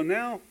 So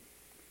now,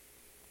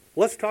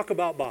 let's talk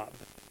about Bob.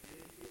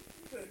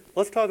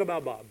 Let's talk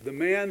about Bob, the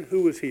man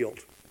who was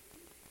healed.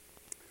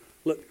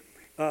 Look,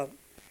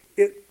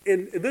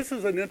 And this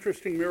is an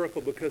interesting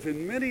miracle because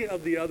in many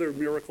of the other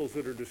miracles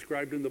that are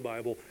described in the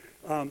Bible,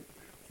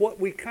 what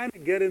we kind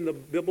of get in the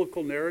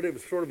biblical narrative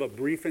is sort of a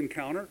brief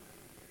encounter.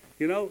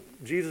 You know,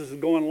 Jesus is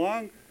going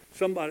along.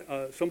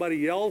 Somebody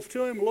yells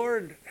to him,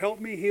 "Lord, help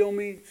me, heal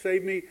me,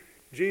 save me."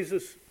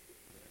 Jesus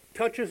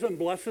touches him,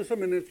 blesses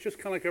him, and it's just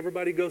kind of like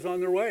everybody goes on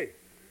their way.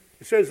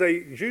 It says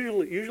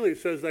usually it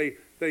says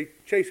they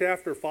chase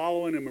after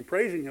following him and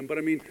praising him. But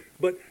I mean,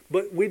 but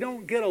we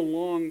don't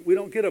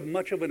get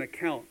much of an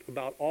account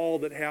about all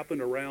that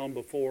happened around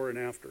before and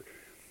after.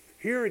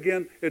 Here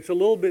again, it's a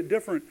little bit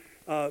different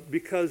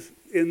because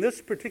in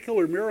this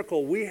particular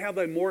miracle, we have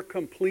a more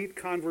complete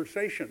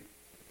conversation.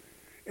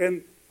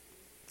 And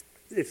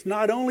it's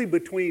not only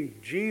between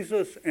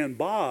Jesus and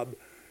Bob,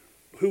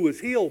 who was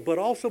healed, but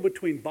also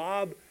between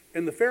Bob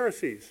and the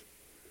Pharisees.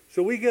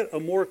 So we get a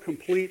more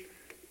complete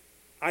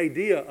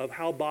idea of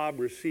how Bob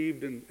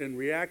received and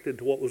reacted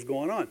to what was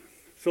going on.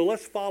 So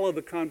let's follow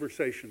the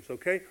conversations,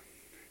 okay?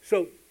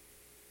 So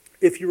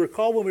if you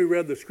recall when we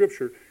read the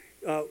scripture,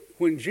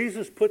 when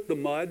Jesus put the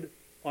mud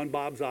on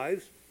Bob's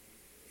eyes,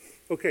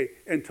 okay,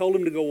 and told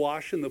him to go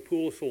wash in the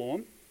pool of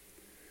Siloam,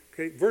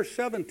 okay, verse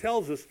 7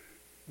 tells us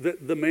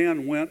that the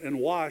man went and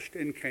washed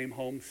and came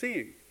home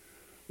seeing.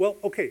 Well,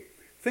 okay,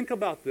 think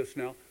about this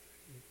now.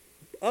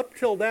 Up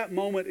till that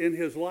moment in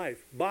his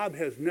life, Bob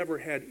has never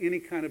had any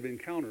kind of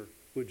encounter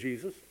with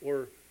Jesus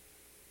or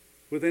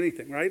with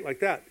anything, right? Like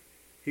that.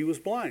 He was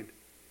blind.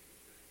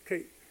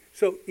 Okay,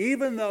 so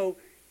even though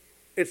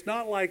it's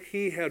not like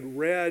he had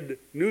read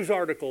news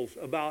articles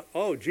about,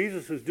 oh,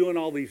 Jesus is doing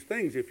all these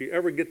things. If you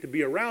ever get to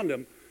be around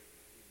him,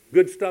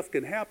 good stuff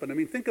can happen. I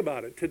mean, think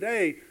about it.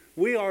 Today,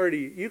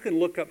 you can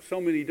look up so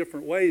many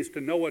different ways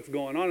to know what's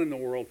going on in the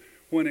world.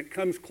 When it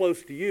comes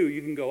close to you,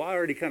 you can go, I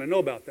already kind of know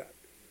about that.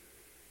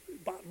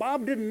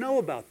 Bob didn't know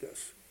about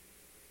this,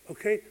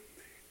 okay?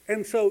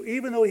 And so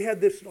even though he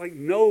had this like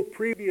no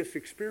previous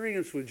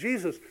experience with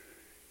Jesus,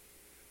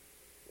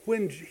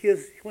 when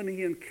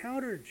he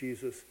encountered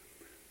Jesus,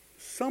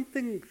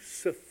 something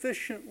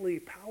sufficiently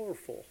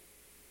powerful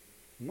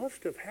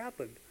must have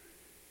happened,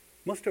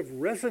 must have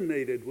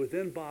resonated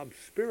within Bob's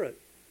spirit,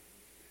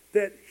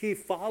 that he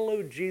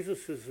followed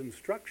Jesus'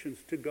 instructions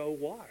to go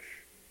wash.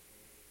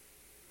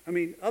 I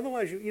mean,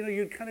 otherwise,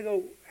 you'd kind of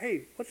go,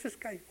 hey, what's this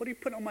guy, what are you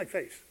putting on my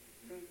face?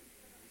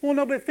 Well,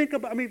 no, but think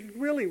about, I mean,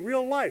 really,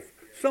 real life.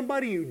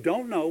 Somebody you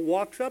don't know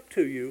walks up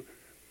to you,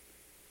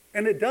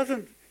 and it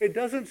doesn't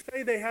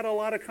say they had a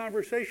lot of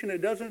conversation.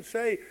 It doesn't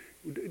say,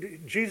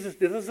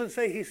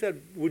 he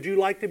said, would you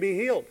like to be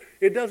healed?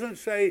 It doesn't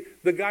say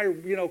the guy,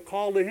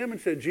 called to him and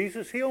said,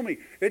 Jesus, heal me.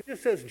 It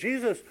just says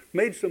Jesus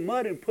made some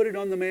mud and put it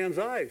on the man's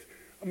eyes.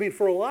 I mean,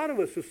 for a lot of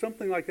us, if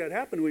something like that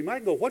happened, we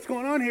might go, what's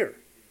going on here?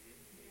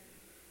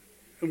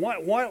 And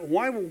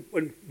why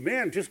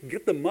man, just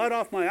get the mud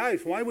off my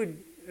eyes. Why would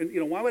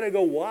I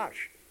go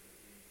wash?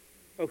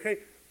 Okay,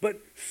 but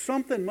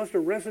something must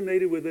have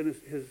resonated within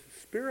his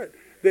spirit,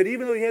 that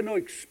even though he had no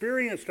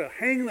experience to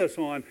hang this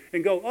on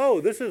and go, oh,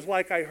 this is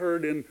like I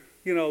heard in,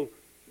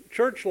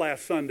 church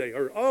last Sunday,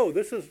 or, oh,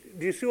 do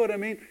you see what I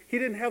mean? He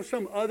didn't have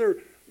some other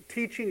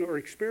teaching or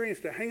experience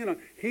to hang it on.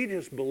 He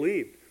just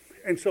believed.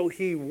 And so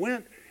he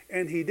went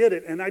and he did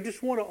it. And I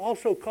just want to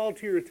also call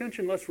to your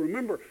attention, let's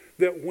remember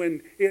that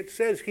when it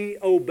says he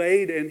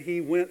obeyed and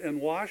he went and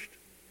washed,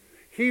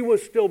 he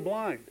was still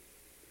blind,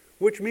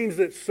 which means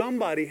that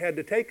somebody had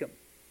to take him.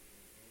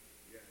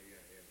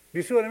 Do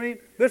you see what I mean?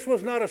 This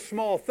was not a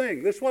small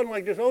thing. This wasn't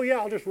like just, oh yeah,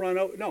 I'll just run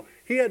over. No,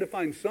 he had to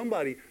find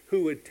somebody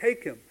who would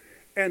take him.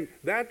 And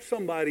that's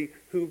somebody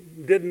who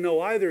didn't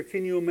know either.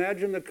 Can you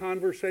imagine the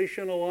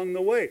conversation along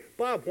the way?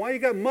 Bob, why you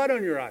got mud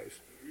on your eyes?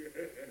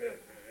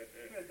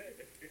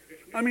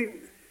 I mean,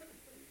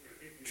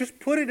 just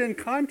put it in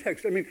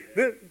context. I mean,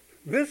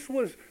 this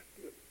was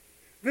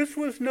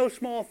no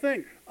small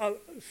thing.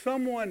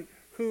 Someone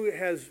who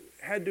has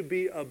had to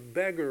be a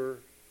beggar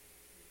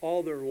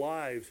all their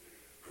lives,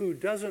 who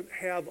doesn't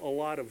have a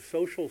lot of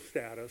social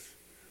status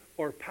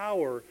or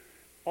power,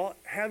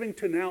 having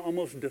to now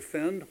almost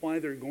defend why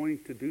they're going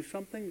to do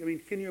something. I mean,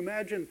 can you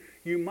imagine?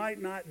 You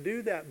might not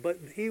do that,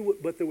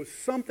 but there was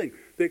something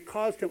that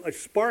caused him, a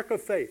spark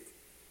of faith.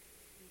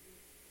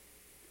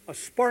 A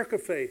spark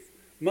of faith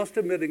must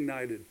have been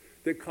ignited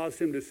that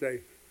caused him to say,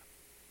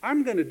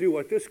 I'm going to do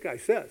what this guy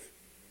says.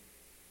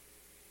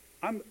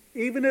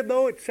 Even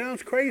though it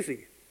sounds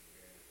crazy,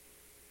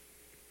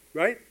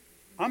 right?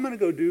 I'm going to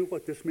go do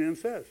what this man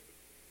says.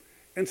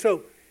 And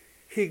so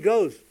he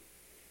goes,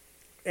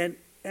 and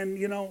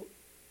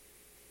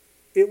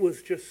it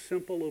was just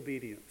simple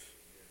obedience,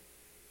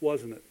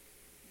 wasn't it?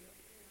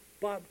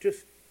 Bob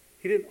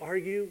he didn't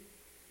argue.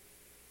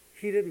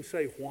 He didn't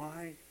say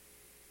why.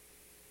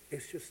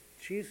 It's just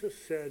Jesus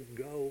said,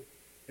 go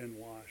and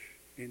wash,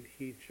 and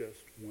he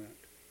just went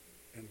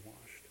and washed.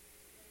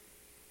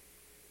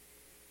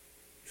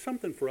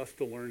 Something for us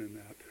to learn in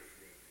that,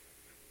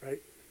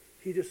 right?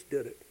 He just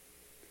did it.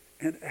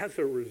 And as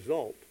a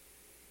result,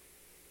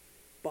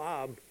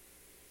 Bob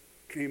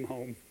came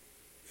home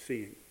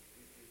seeing.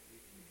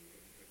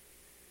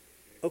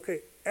 Okay,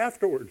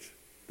 afterwards,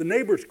 The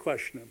neighbors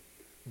questioned him.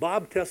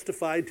 Bob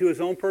testified to his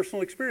own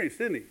personal experience,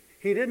 didn't he?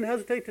 He didn't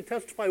hesitate to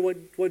testify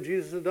what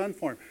Jesus had done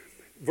for him.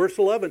 Verse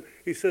 11,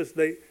 he says,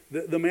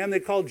 the man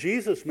they called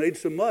Jesus made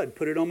some mud,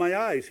 put it on my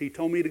eyes. He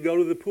told me to go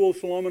to the pool of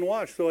Siloam and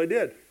wash, so I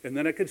did. And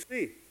then I could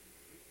see.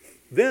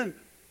 Then,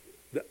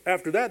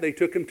 after that, they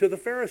took him to the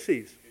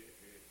Pharisees.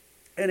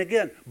 And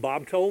again,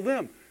 Bob told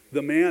them,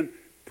 the man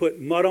put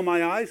mud on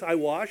my eyes, I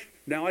washed,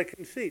 now I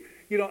can see.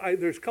 You know,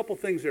 there's a couple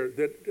things there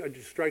that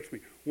just strikes me.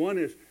 One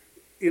is,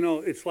 you know,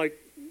 it's like,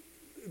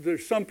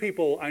 there's some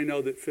people I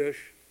know that fish.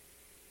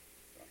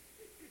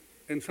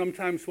 And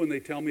sometimes when they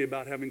tell me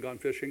about having gone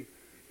fishing,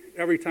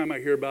 every time I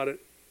hear about it,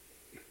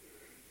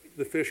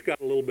 the fish got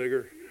a little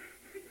bigger.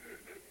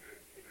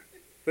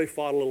 They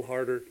fought a little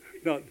harder.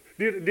 No,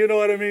 do you know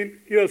what I mean?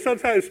 You know,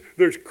 sometimes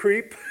there's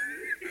creep.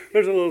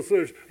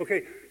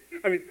 Okay.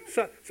 I mean,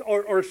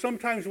 or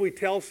sometimes we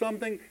tell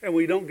something and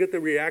we don't get the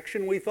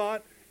reaction we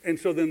thought, and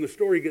so then the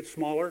story gets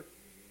smaller.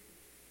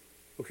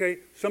 Okay?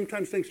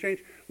 Sometimes things change.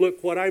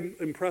 Look, what I'm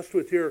impressed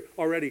with here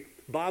already,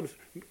 Bob's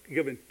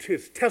given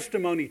his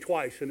testimony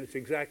twice, and it's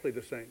exactly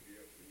the same.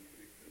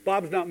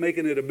 Bob's not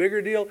making it a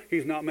bigger deal.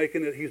 He's not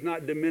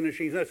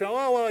diminishing. He's not saying,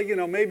 oh, well, you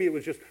know, maybe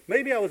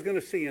I was going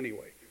to see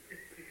anyway.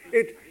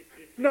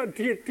 No,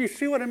 do you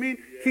see what I mean?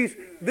 He's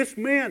this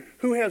man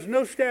who has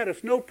no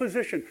status, no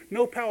position,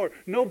 no power,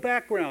 no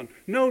background,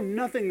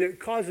 nothing that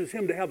causes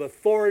him to have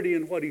authority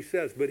in what he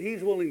says, but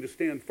he's willing to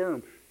stand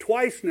firm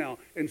twice now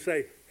and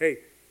say, hey,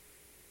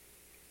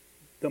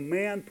 the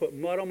man put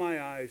mud on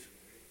my eyes,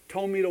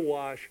 told me to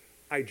wash,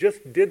 I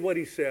just did what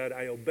he said,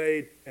 I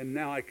obeyed, and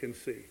now I can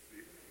see.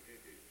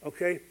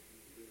 Okay?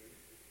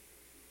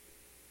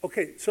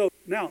 Okay, so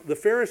now the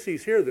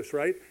Pharisees hear this,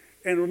 right?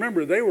 And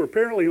remember, they were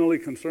apparently only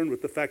concerned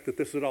with the fact that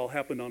this had all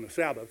happened on a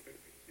Sabbath.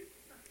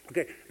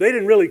 Okay, they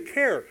didn't really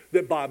care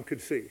that Bob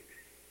could see.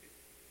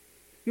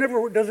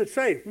 Never does it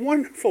say,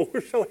 wonderful, we're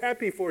so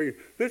happy for you.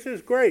 This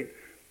is great.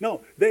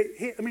 No,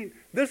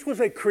 this was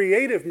a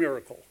creative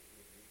miracle.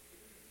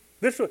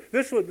 That's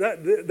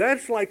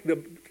like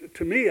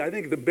to me, I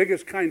think the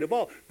biggest kind of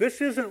all.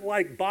 This isn't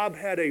like Bob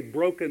had a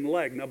broken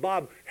leg. Now,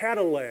 Bob had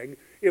a leg.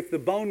 If the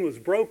bone was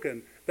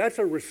broken, that's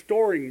a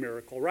restoring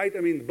miracle, right?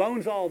 I mean, the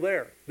bone's all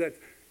there.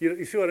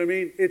 You see what I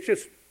mean? It's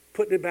just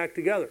putting it back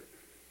together.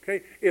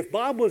 Okay? If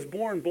Bob was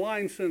born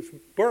blind since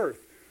birth,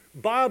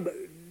 Bob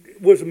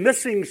was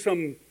missing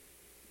some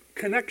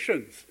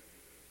connections.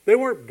 They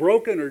weren't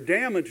broken or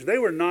damaged. They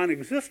were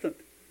non-existent.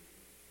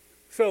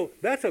 So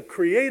that's a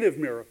creative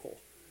miracle,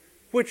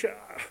 which,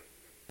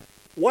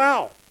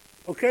 wow.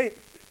 Okay?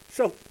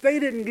 So they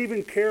didn't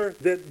even care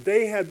that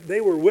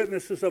they were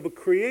witnesses of a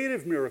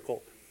creative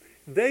miracle.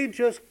 They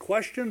just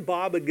questioned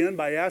Bob again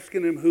by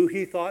asking him who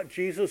he thought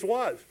Jesus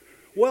was.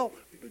 Well,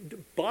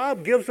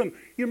 Bob gives them,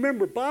 you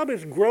remember, Bob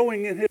is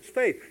growing in his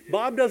faith.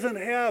 Bob doesn't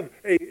have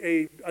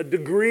a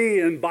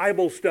degree in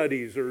Bible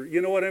studies, or you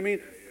know what I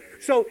mean?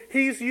 So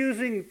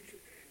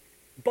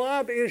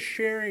Bob is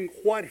sharing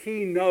what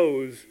he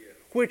knows,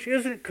 which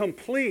isn't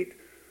complete,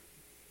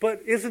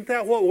 but isn't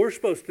that what we're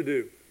supposed to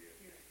do?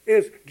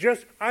 Is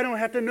just, I don't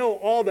have to know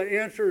all the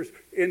answers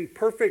in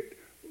perfect,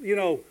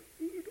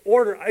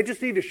 order. I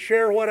just need to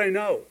share what I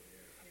know.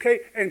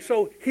 Okay? And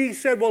so he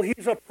said, well,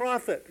 he's a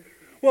prophet.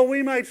 Well,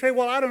 we might say,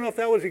 well, I don't know if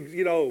that was,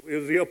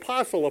 is the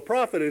apostle a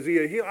prophet? Is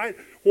he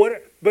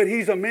what? But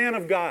he's a man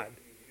of God.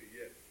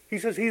 He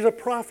says he's a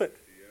prophet.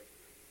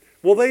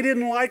 Well, they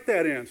didn't like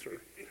that answer.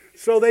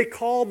 So they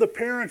called the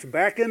parents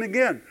back in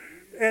again.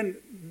 And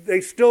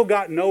they still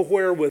got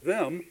nowhere with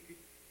them.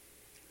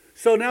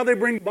 So now they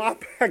bring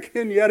Bob back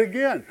in yet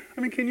again.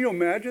 I mean, can you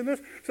imagine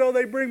this? So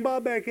they bring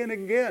Bob back in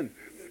again.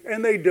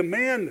 And they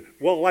demand,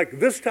 well, like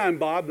this time,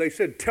 Bob, they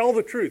said, tell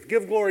the truth.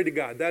 Give glory to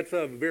God. That's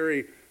a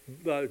very,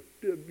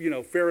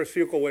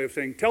 Pharisaical way of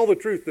saying, tell the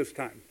truth this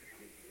time.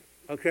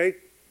 Okay?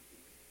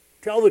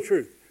 Tell the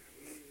truth.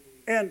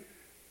 And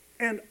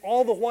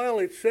all the while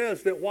it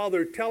says that while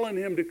they're telling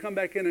him to come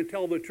back in and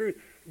tell the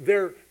truth,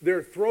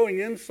 they're throwing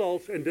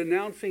insults and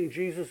denouncing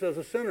Jesus as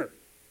a sinner.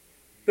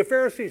 The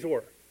Pharisees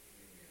were.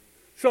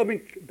 So, I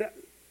mean,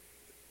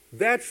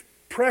 that's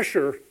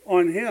pressure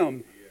on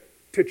him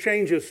to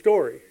change his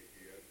story.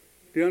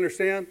 Do you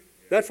understand?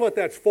 That's what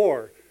that's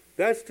for.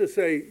 That's to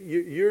say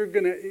you're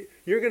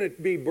gonna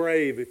be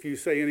brave if you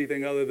say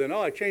anything other than, oh,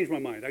 I changed my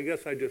mind. I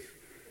guess I just,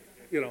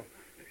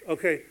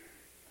 okay.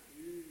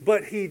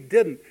 But he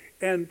didn't.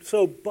 And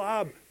so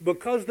Bob,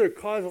 because they're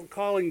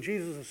calling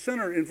Jesus a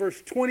sinner, in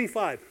verse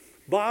 25,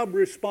 Bob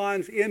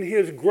responds in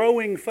his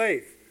growing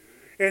faith.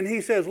 And he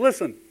says,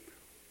 listen,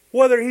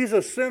 whether he's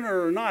a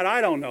sinner or not,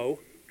 I don't know.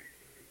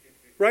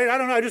 Right? I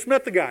don't know. I just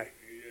met the guy.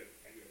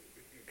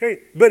 Okay,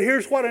 but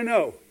here's what I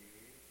know.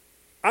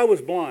 I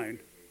was blind,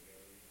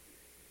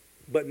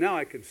 but now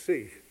I can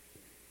see.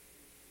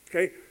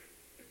 Okay?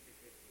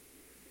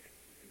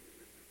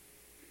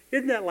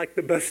 Isn't that like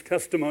the best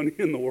testimony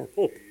in the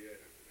world?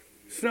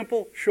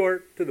 Simple,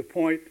 short, to the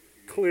point,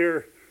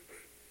 clear.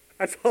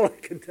 That's all I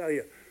can tell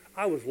you.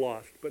 I was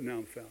lost, but now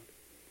I'm found.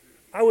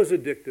 I was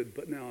addicted,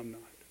 but now I'm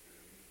not.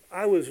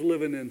 I was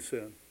living in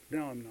sin.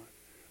 Now I'm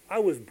not. I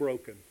was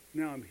broken.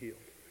 Now I'm healed.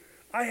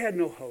 I had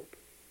no hope.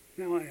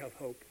 Now I have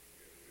hope.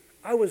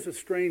 I was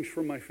estranged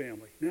from my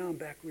family. Now I'm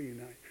back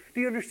reunited.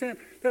 Do you understand?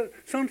 That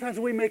sometimes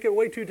we make it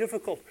way too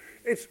difficult.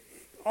 It's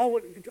all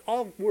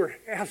we're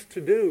asked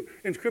to do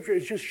in Scripture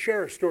is just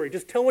share a story.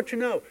 Just tell what you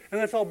know. And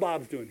that's all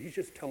Bob's doing. He's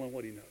just telling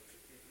what he knows.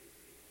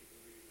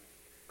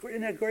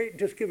 Isn't that great?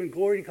 Just giving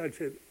glory to God.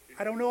 Said,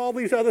 I don't know all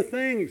these other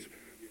things.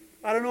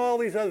 I don't know all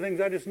these other things.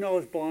 I just know I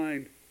was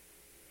blind.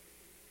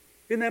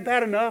 Isn't that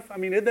bad enough? I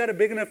mean, isn't that a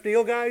big enough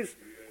deal, guys?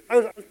 I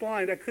was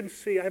blind. I couldn't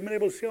see. I haven't been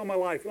able to see all my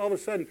life. And all of a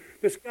sudden,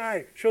 this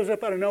guy shows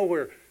up out of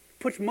nowhere,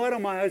 puts mud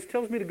on my eyes,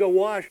 tells me to go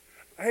wash.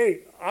 Hey,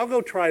 I'll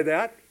go try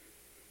that.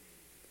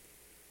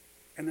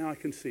 And now I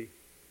can see.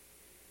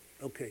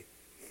 Okay.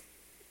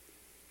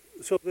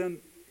 So then,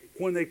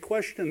 when they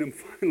questioned him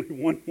finally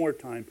one more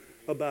time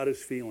about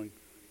his feeling,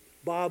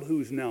 Bob,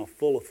 who's now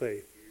full of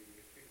faith,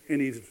 and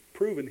he's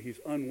proven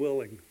he's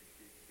unwilling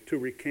to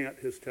recant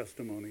his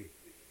testimony,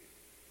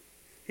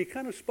 he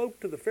kind of spoke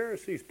to the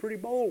Pharisees pretty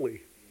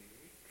boldly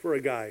for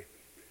a guy.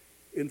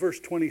 In verse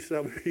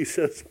 27, he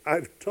says,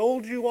 I've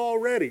told you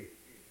already,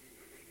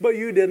 but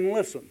you didn't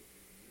listen.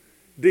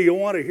 Do you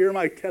want to hear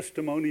my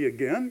testimony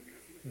again?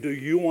 Do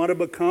you want to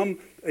become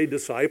a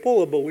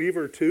disciple, a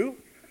believer too?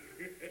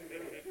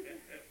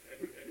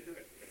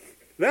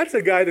 That's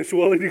a guy that's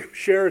willing to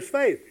share his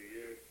faith.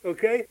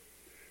 Okay?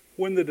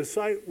 When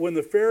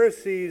the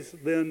Pharisees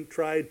then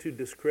tried to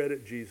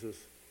discredit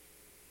Jesus,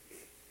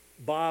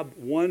 Bob,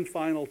 one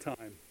final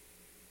time,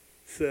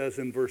 says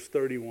in verse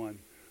 31,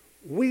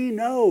 we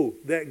know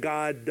that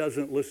God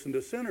doesn't listen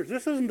to sinners.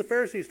 This isn't the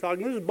Pharisees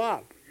talking. This is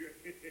Bob.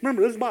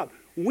 Remember, this is Bob.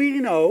 We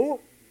know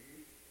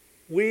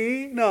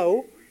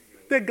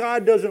that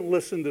God doesn't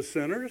listen to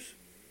sinners.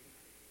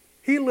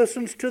 He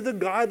listens to the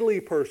godly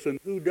person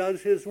who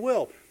does his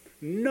will.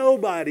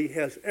 Nobody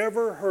has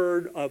ever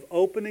heard of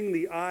opening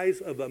the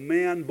eyes of a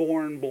man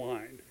born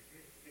blind.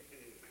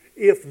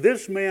 If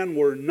this man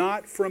were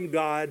not from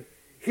God,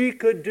 he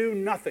could do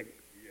nothing.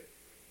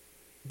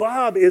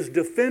 Bob is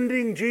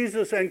defending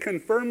Jesus and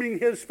confirming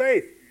his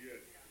faith.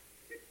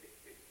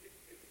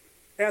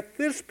 At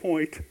this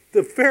point,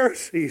 the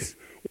Pharisees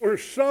were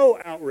so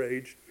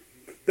outraged,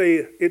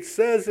 it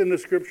says in the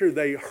Scripture,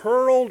 they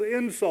hurled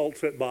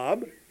insults at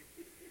Bob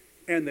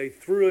and they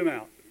threw him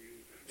out.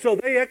 So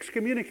they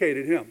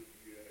excommunicated him.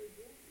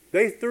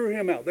 They threw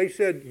him out. They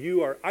said,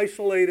 you are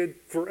isolated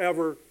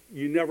forever.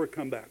 You never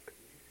come back.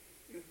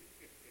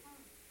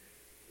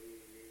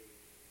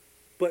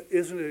 But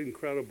isn't it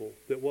incredible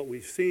that what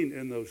we've seen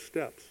in those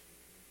steps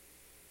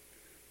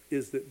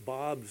is that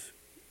Bob's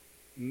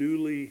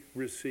newly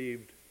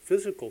received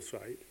physical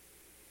sight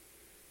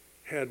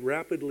had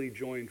rapidly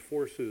joined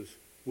forces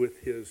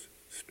with his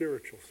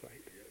spiritual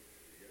sight.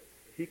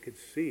 He could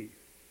see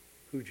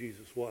who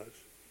Jesus was.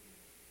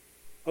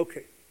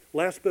 Okay,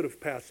 last bit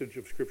of passage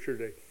of Scripture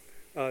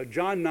today.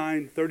 John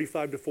 9,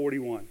 35 to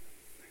 41.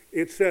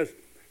 It says,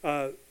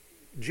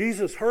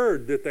 Jesus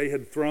heard that they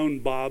had thrown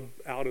Bob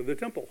out of the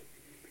temple.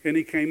 And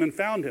he came and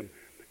found him.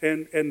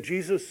 And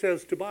Jesus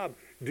says to Bob,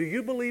 do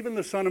you believe in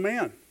the Son of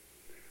Man?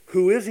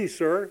 Who is he,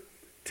 sir?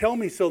 Tell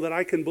me so that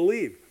I can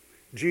believe.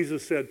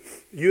 Jesus said,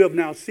 you have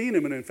now seen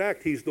him. And in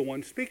fact, he's the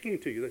one speaking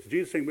to you. That's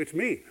Jesus saying, it's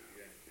me.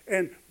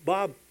 And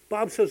Bob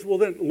says, well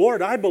then,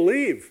 Lord, I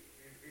believe.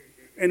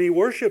 And he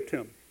worshiped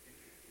him.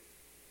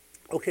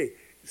 Okay,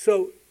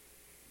 so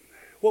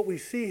what we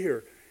see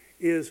here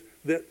is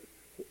that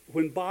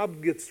when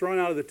Bob gets thrown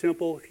out of the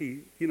temple,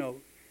 he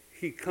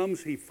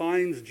comes, he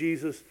finds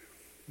Jesus.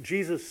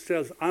 Jesus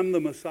says, I'm the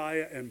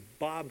Messiah, and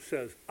Bob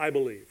says, I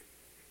believe.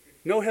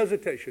 No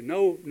hesitation,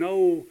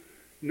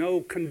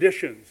 no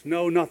conditions,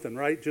 no nothing,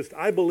 right? Just,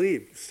 I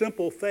believe,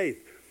 simple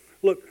faith.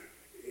 Look,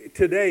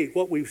 today,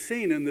 what we've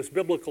seen in this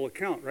biblical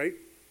account, right,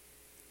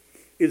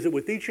 is that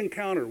with each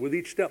encounter, with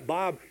each step,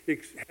 Bob,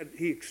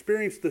 he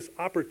experienced this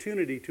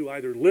opportunity to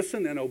either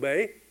listen and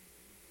obey,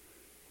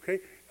 okay,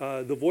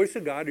 the voice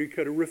of God, or he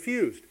could have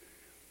refused.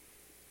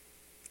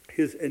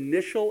 His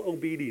initial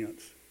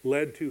obedience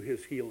led to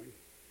his healing.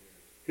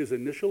 His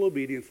initial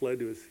obedience led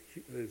to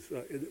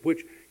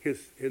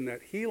in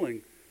that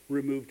healing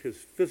removed his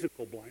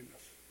physical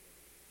blindness,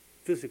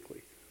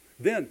 physically.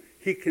 Then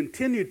he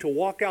continued to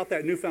walk out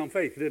that newfound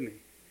faith, didn't he?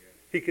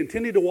 He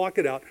continued to walk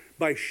it out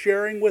by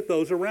sharing with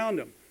those around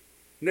him,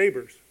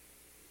 neighbors,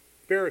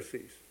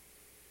 Pharisees,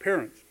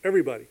 parents,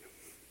 everybody.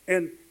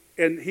 And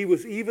he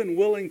was even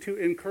willing to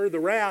incur the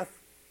wrath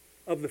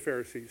of the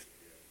Pharisees.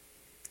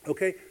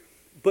 Okay?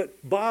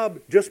 But Bob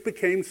just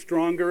became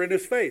stronger in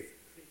his faith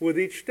with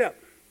each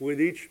step,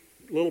 with each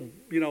little,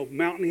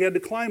 mountain he had to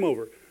climb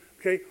over.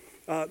 Okay?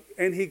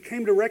 And he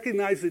came to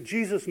recognize that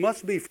Jesus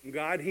must be from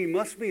God. He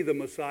must be the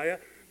Messiah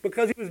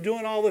because he was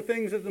doing all the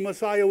things that the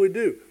Messiah would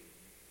do.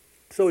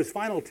 So his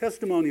final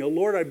testimony, "Oh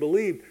Lord, I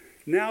believed,"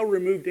 now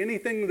removed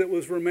anything that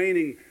was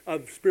remaining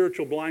of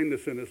spiritual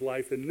blindness in his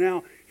life. And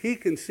now he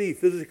can see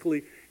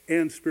physically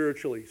and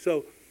spiritually.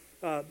 So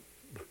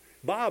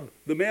Bob,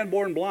 the man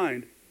born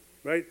blind,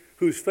 right,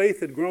 whose faith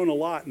had grown a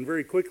lot and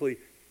very quickly,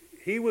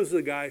 he was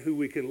the guy who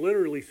we can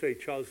literally say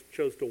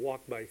chose to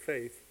walk by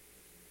faith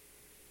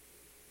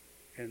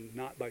and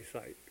not by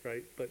sight,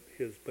 right? But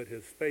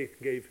his faith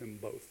gave him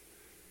both.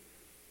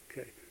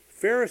 Okay.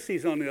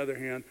 Pharisees, on the other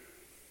hand,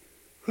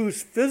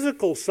 whose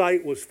physical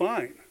sight was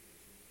fine,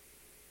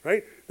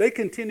 right? They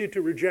continued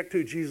to reject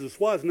who Jesus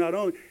was,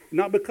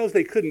 not because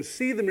they couldn't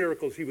see the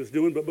miracles he was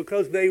doing, but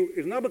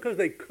it's not because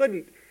they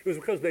couldn't, it was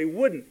because they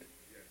wouldn't,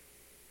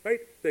 right?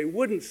 They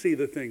wouldn't see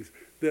the things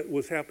that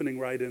was happening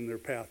right in their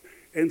path.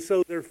 And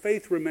so their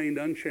faith remained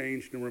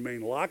unchanged and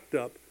remained locked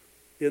up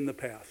in the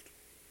past.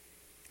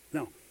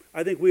 Now,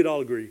 I think we'd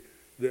all agree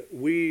that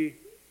we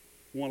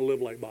want to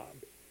live like Bob.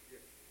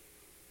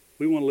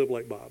 We want to live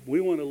like Bob. We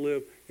want to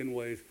live in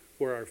ways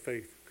where our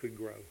faith could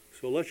grow.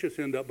 So let's just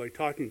end up by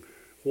talking,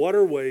 what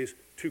are ways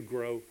to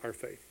grow our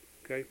faith?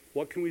 Okay?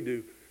 What can we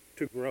do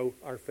to grow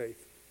our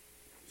faith?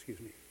 Excuse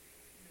me.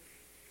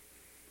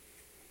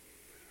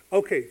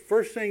 Okay,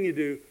 first thing you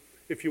do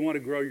if you want to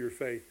grow your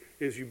faith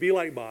is you be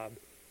like Bob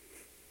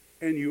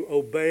and you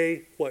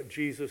obey what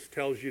Jesus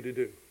tells you to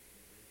do.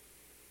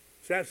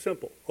 It's that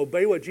simple.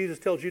 Obey what Jesus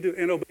tells you to do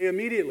and obey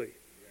immediately.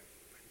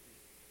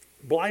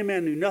 Blind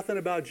man knew nothing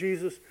about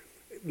Jesus.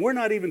 We're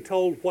not even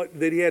told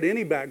that he had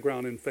any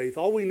background in faith.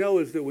 All we know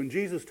is that when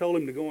Jesus told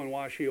him to go and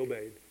wash, he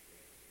obeyed.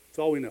 That's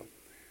all we know.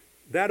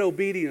 That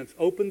obedience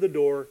opened the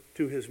door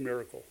to his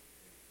miracle.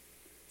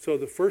 So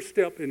the first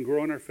step in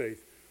growing our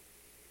faith,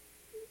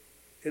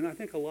 and I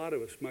think a lot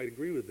of us might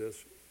agree with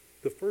this,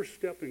 the first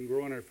step in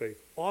growing our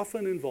faith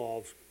often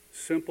involves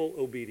simple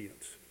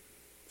obedience.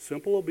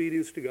 Simple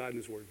obedience to God and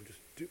his word.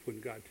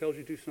 When God tells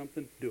you to do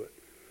something, do it.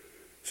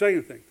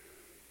 Second thing,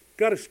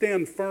 got to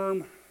stand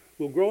firm.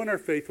 We'll grow in our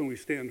faith when we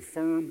stand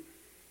firm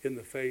in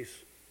the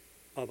face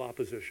of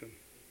opposition.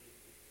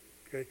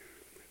 Okay?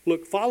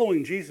 Look,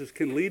 following Jesus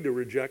can lead to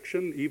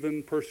rejection,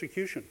 even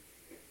persecution.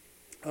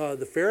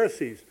 The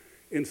Pharisees,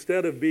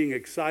 instead of being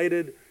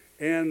excited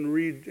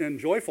and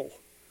joyful,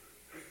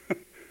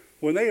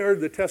 when they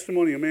heard the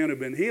testimony of a man who had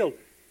been healed,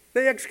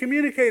 they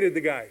excommunicated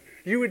the guy.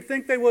 You would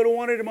think they would have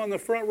wanted him on the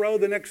front row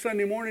the next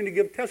Sunday morning to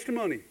give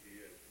testimony.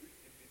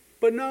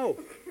 But no,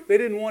 they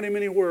didn't want him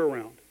anywhere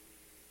around.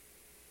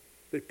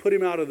 They put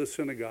him out of the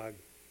synagogue.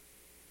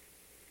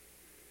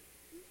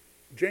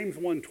 James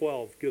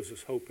 1:12 gives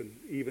us hope, and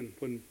even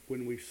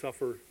when we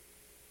suffer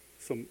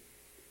some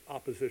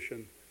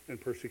opposition and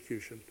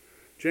persecution.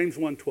 James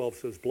 1:12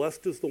 says,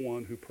 "Blessed is the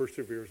one who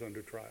perseveres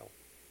under trial,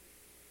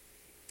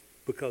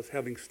 because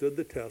having stood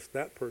the test,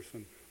 that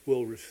person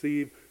will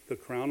receive the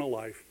crown of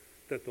life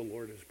that the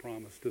Lord has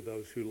promised to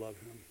those who love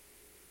him."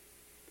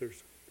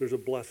 There's a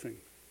blessing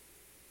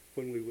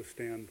when we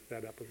withstand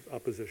that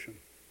opposition.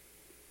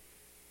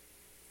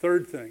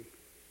 Third thing,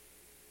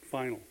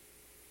 final,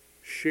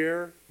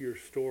 share your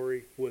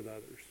story with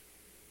others.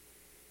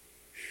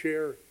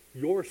 Share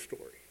your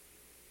story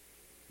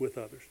with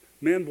others.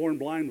 Man born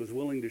blind was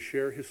willing to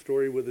share his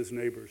story with his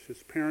neighbors,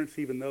 his parents,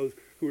 even those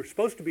who were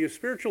supposed to be his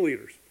spiritual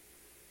leaders.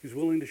 He's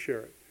willing to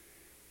share it.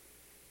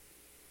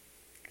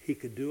 He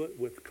could do it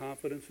with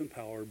confidence and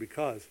power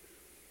because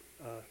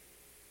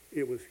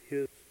it was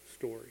his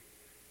story,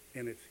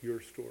 and it's your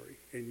story.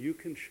 And you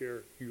can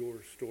share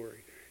your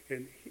story.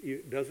 And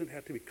it doesn't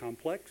have to be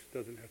complex,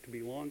 doesn't have to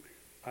be long.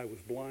 I was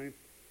blind,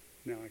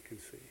 now I can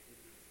see.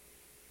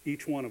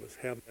 Each one of us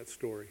have that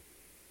story.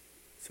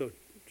 So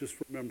just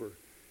remember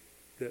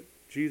that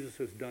Jesus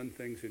has done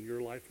things in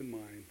your life and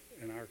mine,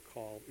 and our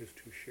call is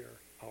to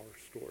share our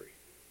story.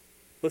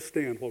 Let's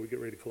stand while we get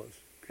ready to close,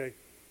 okay?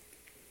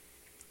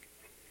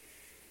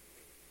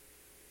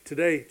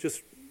 Today,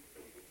 just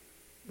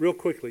real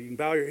quickly, you can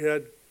bow your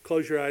head,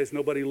 close your eyes,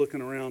 nobody looking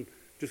around.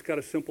 Just got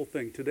a simple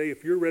thing. Today,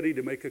 if you're ready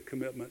to make a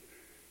commitment,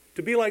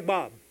 to be like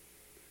Bob,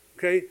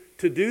 okay?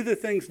 To do the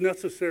things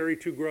necessary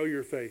to grow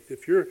your faith.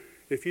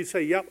 If you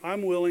say, yep,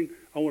 I'm willing,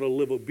 I want to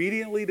live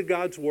obediently to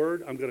God's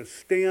word, I'm going to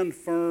stand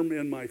firm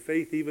in my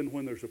faith even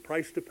when there's a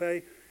price to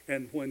pay,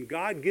 and when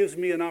God gives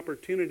me an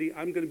opportunity,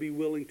 I'm going to be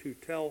willing to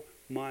tell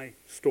my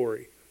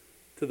story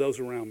to those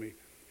around me.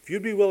 If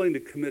you'd be willing to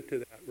commit to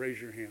that, raise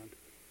your hand.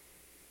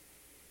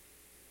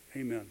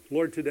 Amen.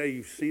 Lord, today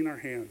you've seen our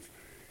hands.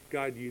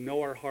 God, you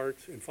know our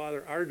hearts. And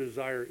Father, our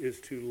desire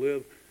is to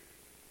live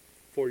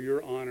for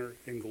your honor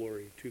and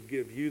glory, to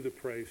give you the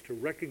praise, to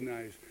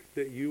recognize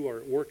that you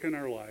are at work in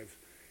our lives.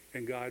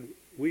 And God,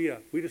 we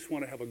just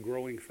want to have a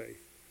growing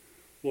faith.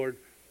 Lord,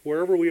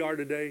 wherever we are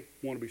today,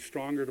 we want to be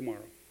stronger tomorrow.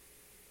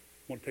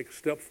 I want to take a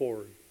step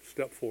forward.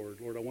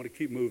 Lord, I want to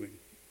keep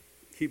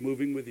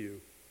moving with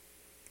you.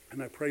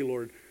 And I pray,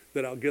 Lord,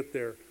 that I'll get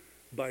there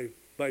by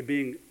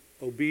being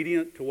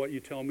obedient to what you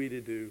tell me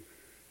to do.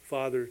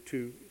 Father,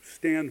 to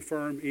stand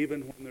firm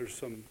even when there's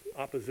some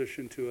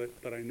opposition to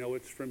it, but I know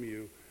it's from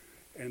you.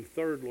 And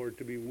third, Lord,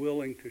 to be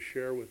willing to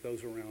share with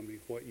those around me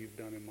what you've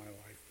done in my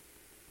life.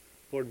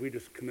 Lord, we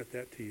just commit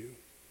that to you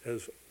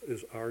as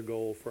our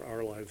goal for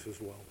our lives as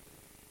well.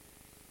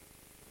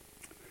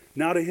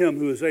 Now to him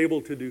who is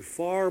able to do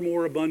far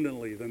more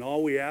abundantly than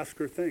all we ask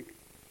or think,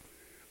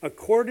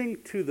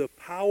 according to the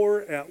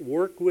power at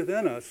work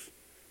within us,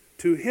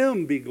 to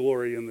him be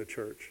glory in the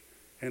church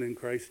and in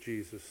Christ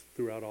Jesus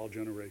throughout all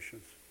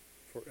generations,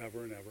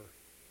 forever and ever.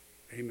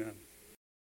 Amen.